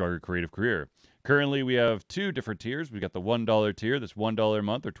an even stronger creative career. Currently, we have two different tiers. We've got the $1 tier, that's $1 a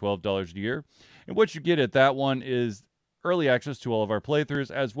month or $12 a year. And what you get at that one is early access to all of our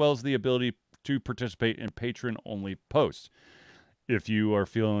playthroughs, as well as the ability to participate in patron-only posts. If you are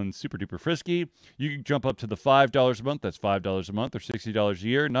feeling super duper frisky, you can jump up to the $5 a month. That's $5 a month or $60 a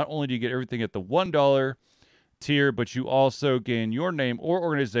year. Not only do you get everything at the $1 tier, but you also gain your name or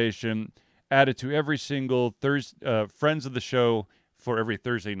organization added to every single Friends of the Show for every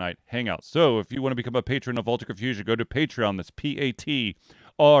Thursday night hangout. So if you want to become a patron of Ultra Confusion, go to Patreon. That's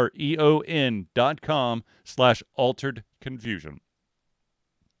REON.com/alteredconfusion.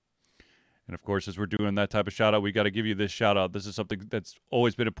 And of course, as we're doing that type of shout out, we got to give you this shout out. This is something that's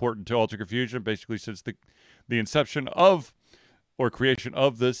always been important to Altered Confusion, basically since the inception of or creation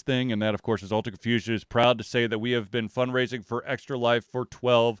of this thing. And that, of course, is Altered Confusion is proud to say that we have been fundraising for Extra Life for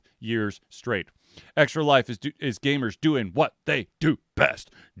 12 years straight. Extra Life is gamers doing what they do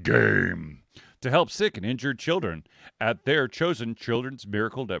best, game, to help sick and injured children at their chosen Children's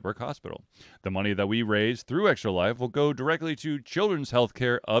Miracle Network Hospital. The money that we raise through Extra Life will go directly to Children's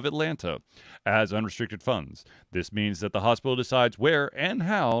Healthcare of Atlanta as unrestricted funds. This means that the hospital decides where and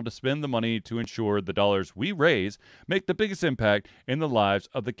how to spend the money to ensure the dollars we raise make the biggest impact in the lives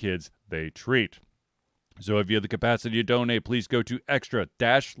of the kids they treat. So if you have the capacity to donate, please go to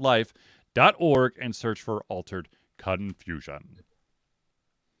extra-life.org and search for Altered Confusion.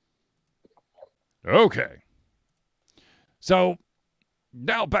 Okay. So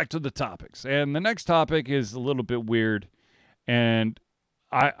now back to the topics. And the next topic is a little bit weird. And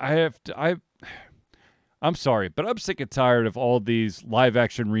I'm sorry, but I'm sick and tired of all these live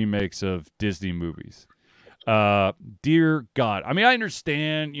action remakes of Disney movies. Dear God. I mean, I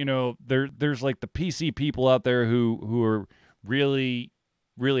understand, there's like the PC people out there who are really,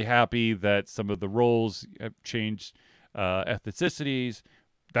 really happy that some of the roles have changed ethnicities.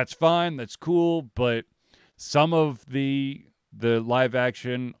 That's fine. That's cool. But some of the live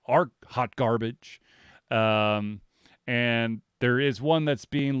action are hot garbage. And there is one that's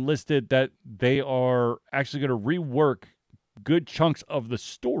being listed that they are actually going to rework good chunks of the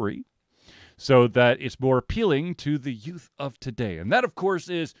story so that it's more appealing to the youth of today. And that, of course,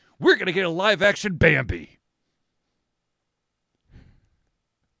 is we're going to get a live action Bambi.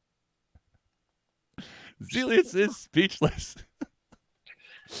 Zelius is speechless.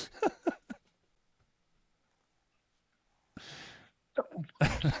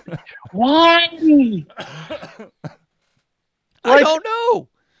 Why? I don't know.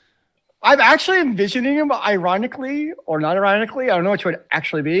 I'm actually envisioning him, ironically or not ironically, I don't know which would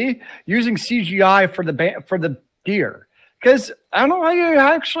actually be, using CGI for the deer. Because I don't know how you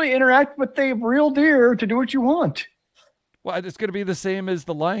actually interact with the real deer to do what you want. Well, it's going to be the same as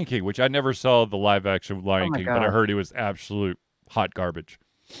The Lion King, which I never saw the live action Lion King, but I heard it was absolute hot garbage.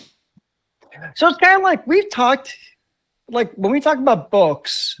 So it's kind of like we've talked, like when we talk about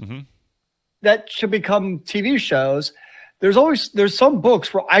books that should become TV shows, there's some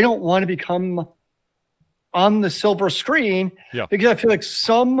books where I don't want to become on the silver screen because I feel like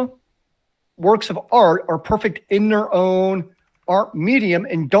some works of art are perfect in their own art medium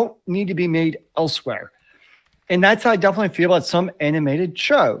and don't need to be made elsewhere. And that's how I definitely feel about some animated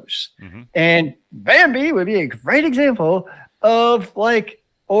shows. And Bambi would be a great example of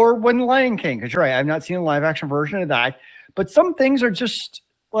or when Lion King, because you're right, I've not seen a live action version of that. But some things are just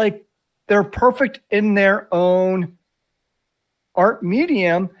like, they're perfect in their own art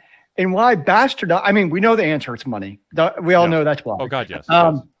medium. And why bastardize? I mean, we know the answer. It's money. We all know that's why. Oh, God, yes.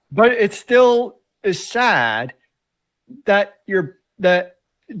 But it still is sad that that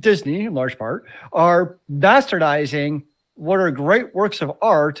Disney, in large part, are bastardizing what are great works of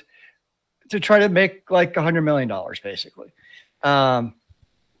art to try to make like $100 million, basically. Yeah.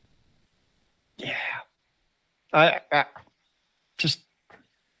 I just.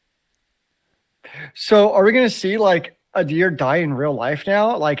 So are we going to see like a deer die in real life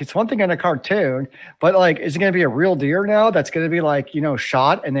now? Like, it's one thing in a cartoon, but like, is it going to be a real deer now that's going to be like,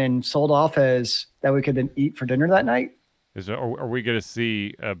 shot and then sold off as that we could then eat for dinner that night? Are we going to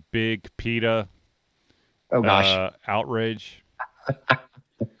see a big PETA outrage?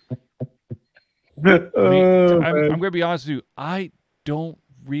 I'm going to be honest with you. I don't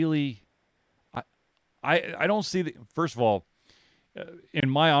really. I don't see the. First of all, in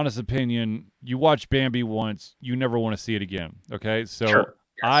my honest opinion, you watch Bambi once, you never want to see it again. Okay, so sure.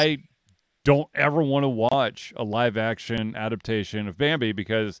 Yes. I don't ever want to watch a live action adaptation of Bambi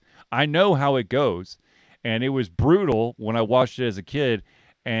because I know how it goes, and it was brutal when I watched it as a kid,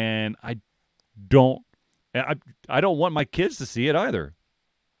 and I don't want my kids to see it either.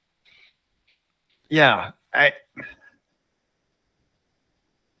 Yeah,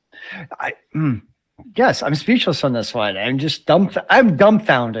 yes, I'm speechless on this one. I'm just I'm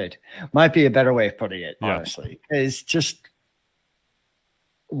dumbfounded. Might be a better way of putting it, honestly. It's just,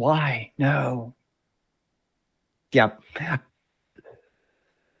 why? No. Yeah.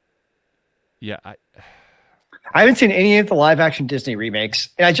 Yeah. I haven't seen any of the live action Disney remakes,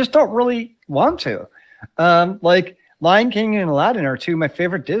 and I just don't really want to. Like Lion King and Aladdin are two of my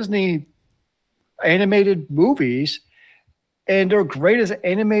favorite Disney animated movies, and they're great as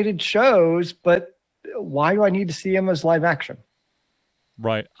animated shows, but why do I need to see them as live action?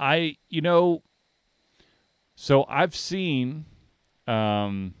 Right. So I've seen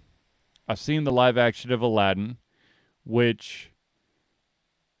the live action of Aladdin, which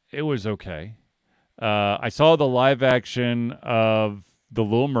it was okay. I saw the live action of The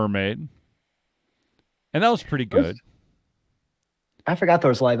Little Mermaid, and that was pretty good. I forgot there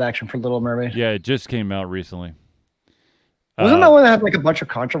was live action for Little Mermaid. Yeah, it just came out recently. Wasn't that one that had like a bunch of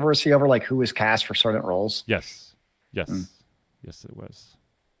controversy over like who was cast for certain roles? Yes. Yes, it was.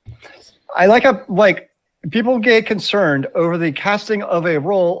 I like people get concerned over the casting of a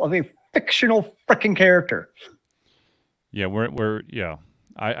role of a fictional freaking character. Yeah,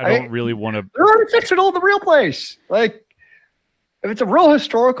 I don't really want to. They're already fictional in the real place. Like, if it's a real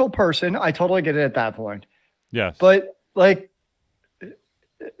historical person, I totally get it at that point. Yes. But like,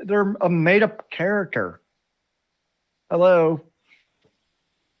 they're a made-up character. Hello.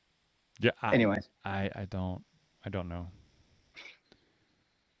 Yeah. Anyway, I don't know.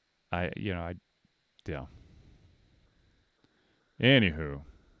 Yeah. Anywho.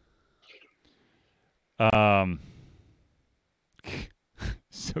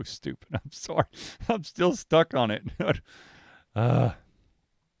 So stupid. I'm sorry. I'm still stuck on it. Well,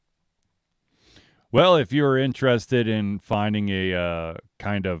 if you're interested in finding a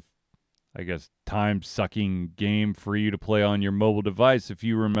kind of, I guess, time-sucking game for you to play on your mobile device, if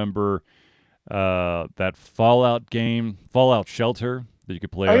you remember that Fallout game, Fallout Shelter, that you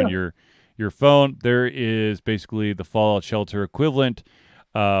could play on your phone, there is basically the Fallout Shelter equivalent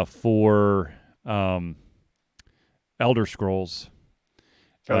for Elder Scrolls.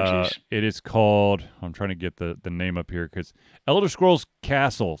 It is called, I'm trying to get the name up here, because Elder Scrolls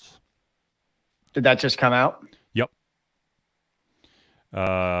Castles. Did that just come out? Yep.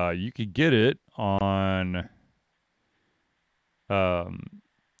 You could get it on.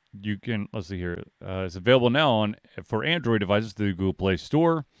 You can, let's see here. It's available now for Android devices through the Google Play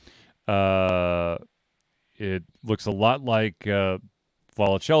Store. It looks a lot like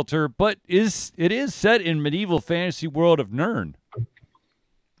Fallout Shelter, but it is set in medieval fantasy world of Nirn.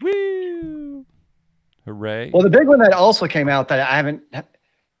 Woo! Hooray! Well, the big one that also came out that I haven't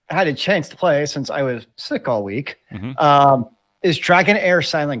had a chance to play since I was sick all week is Dragonair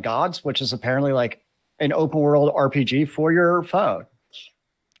Silent Gods, which is apparently like an open world RPG for your phone.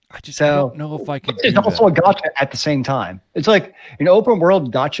 I don't know if I could. It's also a gacha at the same time. It's like an open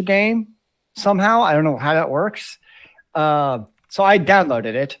world gacha game somehow. I don't know how that works. So I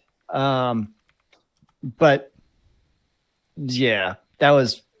downloaded it. But yeah,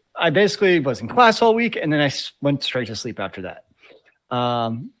 I basically was in class all week and then I went straight to sleep after that.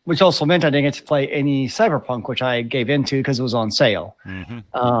 Which also meant I didn't get to play any Cyberpunk, which I gave into because it was on sale.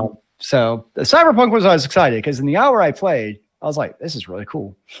 So the Cyberpunk I was excited because in the hour I played, I was like, this is really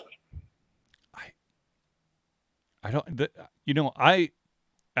cool.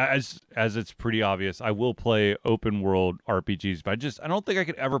 As it's pretty obvious, I will play open world RPGs, but I don't think I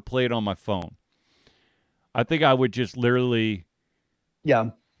could ever play it on my phone. I think I would just literally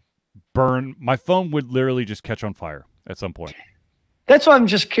burn. My phone would literally just catch on fire at some point. That's why I'm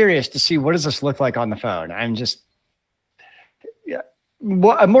just curious to see what does this look like on the phone. I'm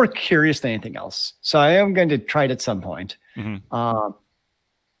more curious than anything else. So I am going to try it at some point. But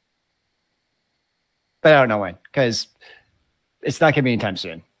I don't know when, because it's not going to be anytime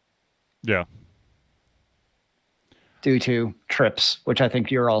soon. Yeah. Due to trips, which I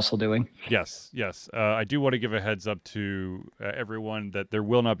think you're also doing. Yes. I do want to give a heads up to everyone that there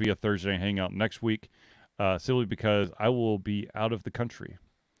will not be a Thursday Hangout next week, simply because I will be out of the country.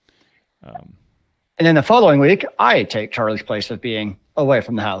 And then the following week, I take Charlie's place of being away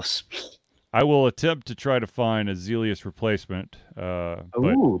from the house. I will attempt to try to find a Zelius replacement.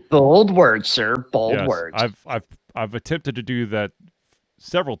 Ooh, bold words, sir. Bold words. I've attempted to do that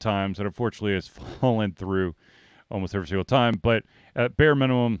several times, and unfortunately, it's fallen through almost every single time. But at bare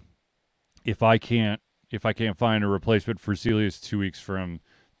minimum, if I can't find a replacement for Zelius 2 weeks from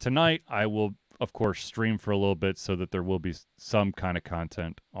tonight, I will, of course, stream for a little bit so that there will be some kind of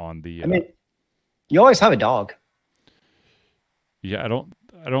content on the. I mean, you always have a dog. Yeah,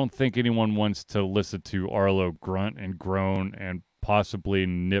 I don't think anyone wants to listen to Arlo grunt and groan and possibly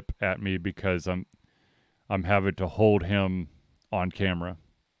nip at me because I'm having to hold him on camera.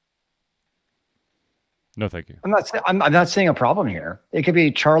 No, thank you. I'm not seeing a problem here. It could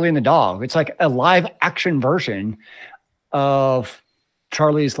be Charlie and the dog. It's like a live action version of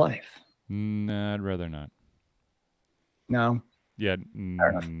Charlie's life. Nah, I'd rather not. No. Yeah.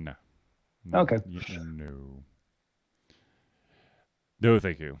 No. Okay. No. No,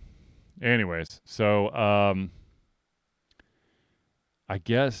 thank you. Anyways, so I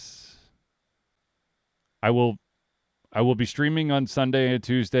guess I will I will be streaming on Sunday and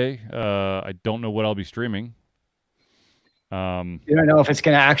Tuesday. I don't know what I'll be streaming. You don't know if it's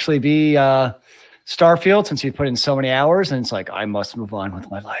going to actually be Starfield, since you put in so many hours, and it's like, I must move on with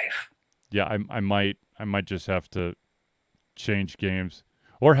my life. Yeah, I might just have to change games.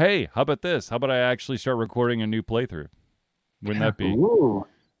 Or hey, how about this? How about I actually start recording a new playthrough? Wouldn't that be Ooh.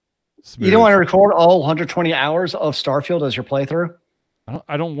 smooth? You don't want to record all 120 hours of Starfield as your playthrough?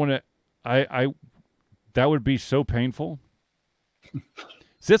 I don't want to. I that would be so painful. See,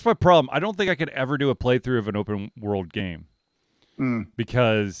 that's my problem. I don't think I could ever do a playthrough of an open world game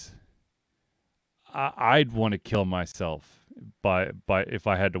because I'd want to kill myself by if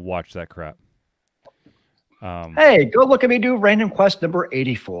I had to watch that crap. Hey, go look at me do random quest number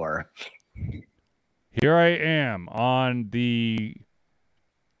 84. Here I am on the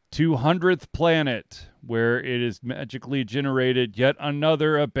 200th planet where it is magically generated yet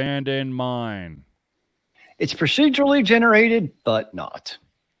another abandoned mine. It's procedurally generated, but not.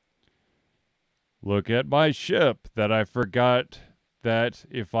 Look at my ship that I forgot that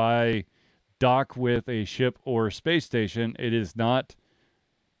if I dock with a ship or a space station, it is not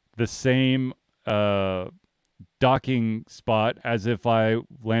the same docking spot as if I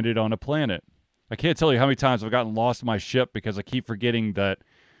landed on a planet. I can't tell you how many times I've gotten lost in my ship because I keep forgetting that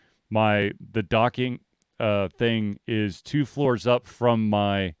the docking thing is 2 floors up from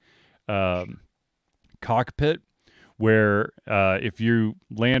my cockpit, where if you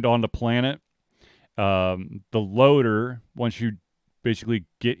land on the planet, the loader, once you basically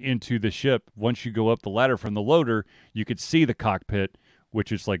get into the ship, once you go up the ladder from the loader, you could see the cockpit,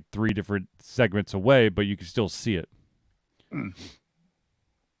 which is like 3 different segments away, but you can still see it.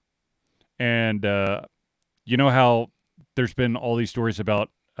 And you know how there's been all these stories about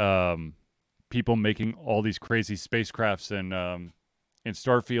people making all these crazy spacecrafts in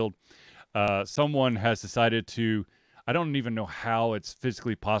Starfield. Someone has decided to, I don't even know how it's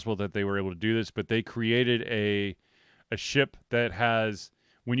physically possible that they were able to do this, but they created a ship that has,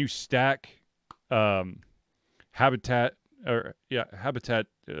 when you stack habitat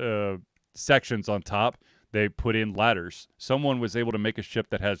sections on top, they put in ladders. Someone was able to make a ship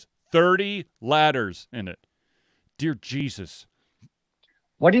that has 30 ladders in it. Dear Jesus.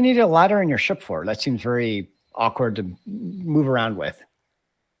 What do you need a ladder in your ship for? That seems very awkward to move around with.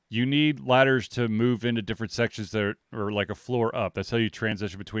 You need ladders to move into different sections that are like a floor up. That's how you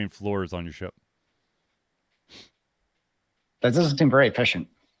transition between floors on your ship. That doesn't seem very efficient.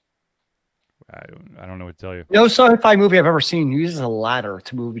 I don't know what to tell you. No sci-fi movie I've ever seen uses a ladder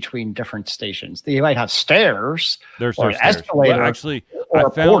to move between different stations. They might have stairs, There's or no an stairs. escalator, Well, actually, or a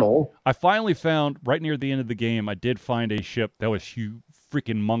portal. I finally found, right near the end of the game, I did find a ship that was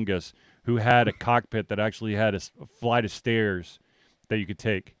freaking mungus, who had a cockpit that actually had a flight of stairs that you could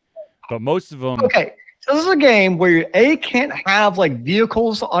take. But most of them... Okay, so this is a game where you, A, can't have like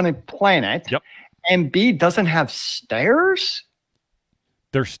vehicles on a planet, Yep. and B, doesn't have stairs?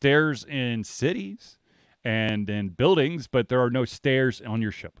 There's stairs in cities and in buildings, but there are no stairs on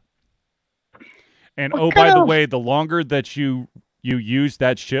your ship. And by the way, the longer that you use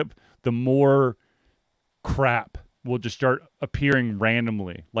that ship, the more crap will just start appearing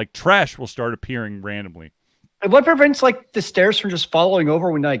randomly. Like trash will start appearing randomly. And what prevents like the stairs from just falling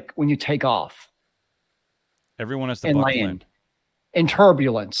over when you take off? Everyone has to buckle in. In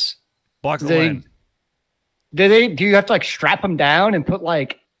turbulence. Buckle in. Do you have to like strap them down and put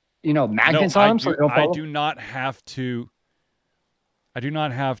like, magnets on them? So I do not have to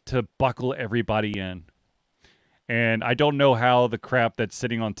buckle everybody in. And I don't know how the crap that's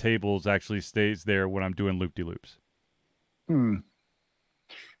sitting on tables actually stays there when I'm doing loop-de-loops. I'm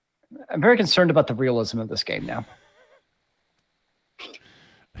very concerned about the realism of this game now.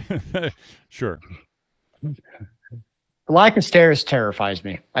 Sure. The lack of stairs terrifies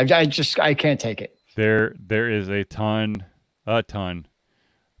me. I can't take it. There is a ton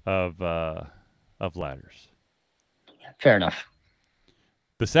of ladders. Fair enough.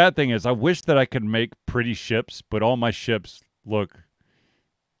 The sad thing is, I wish that I could make pretty ships, but all my ships look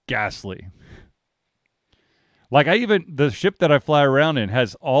ghastly. Like the ship that I fly around in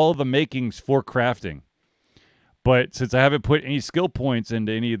has all the makings for crafting. But since I haven't put any skill points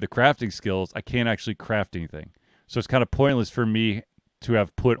into any of the crafting skills, I can't actually craft anything. So it's kind of pointless for me to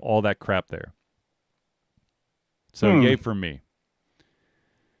have put all that crap there. So yay for me.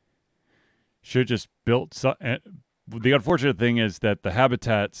 Should have just built some. The unfortunate thing is that the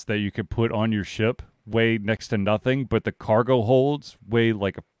habitats that you could put on your ship weigh next to nothing, but the cargo holds weigh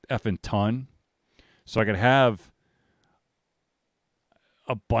like a effing ton. So I could have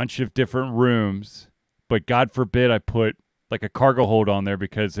a bunch of different rooms, but God forbid I put like a cargo hold on there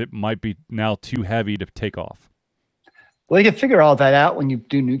because it might be now too heavy to take off. Well, you can figure all that out when you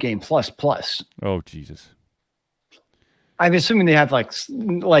do New Game Plus. Oh, Jesus. I'm assuming they have like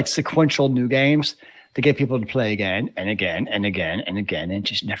sequential new games to get people to play again and again and again and again, and it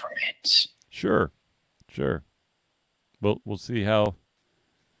just never ends. Sure. We'll see how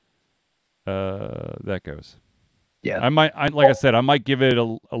that goes. Yeah. like I said, I might give it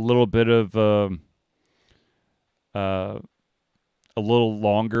a little bit of a little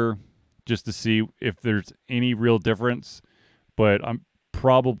longer just to see if there's any real difference, but I'm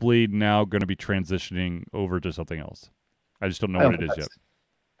probably now going to be transitioning over to something else. I just don't know what it is yet.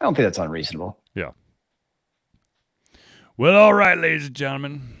 I don't think that's unreasonable. Yeah. Well, all right, ladies and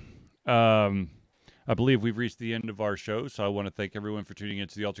gentlemen. I believe we've reached the end of our show, so I want to thank everyone for tuning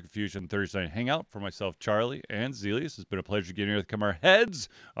into the Ultra Confusion Thursday Night Hangout. For myself, Charlie, and Zelius, it's been a pleasure getting here to come our heads,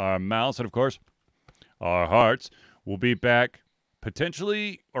 our mouths, and, of course, our hearts. We'll be back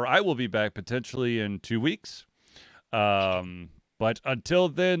potentially, or I will be back potentially in 2 weeks. But until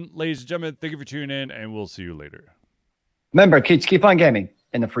then, ladies and gentlemen, thank you for tuning in, and we'll see you later. Remember, kids, keep on gaming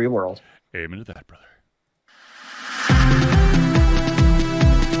in the free world. Amen to that, brother.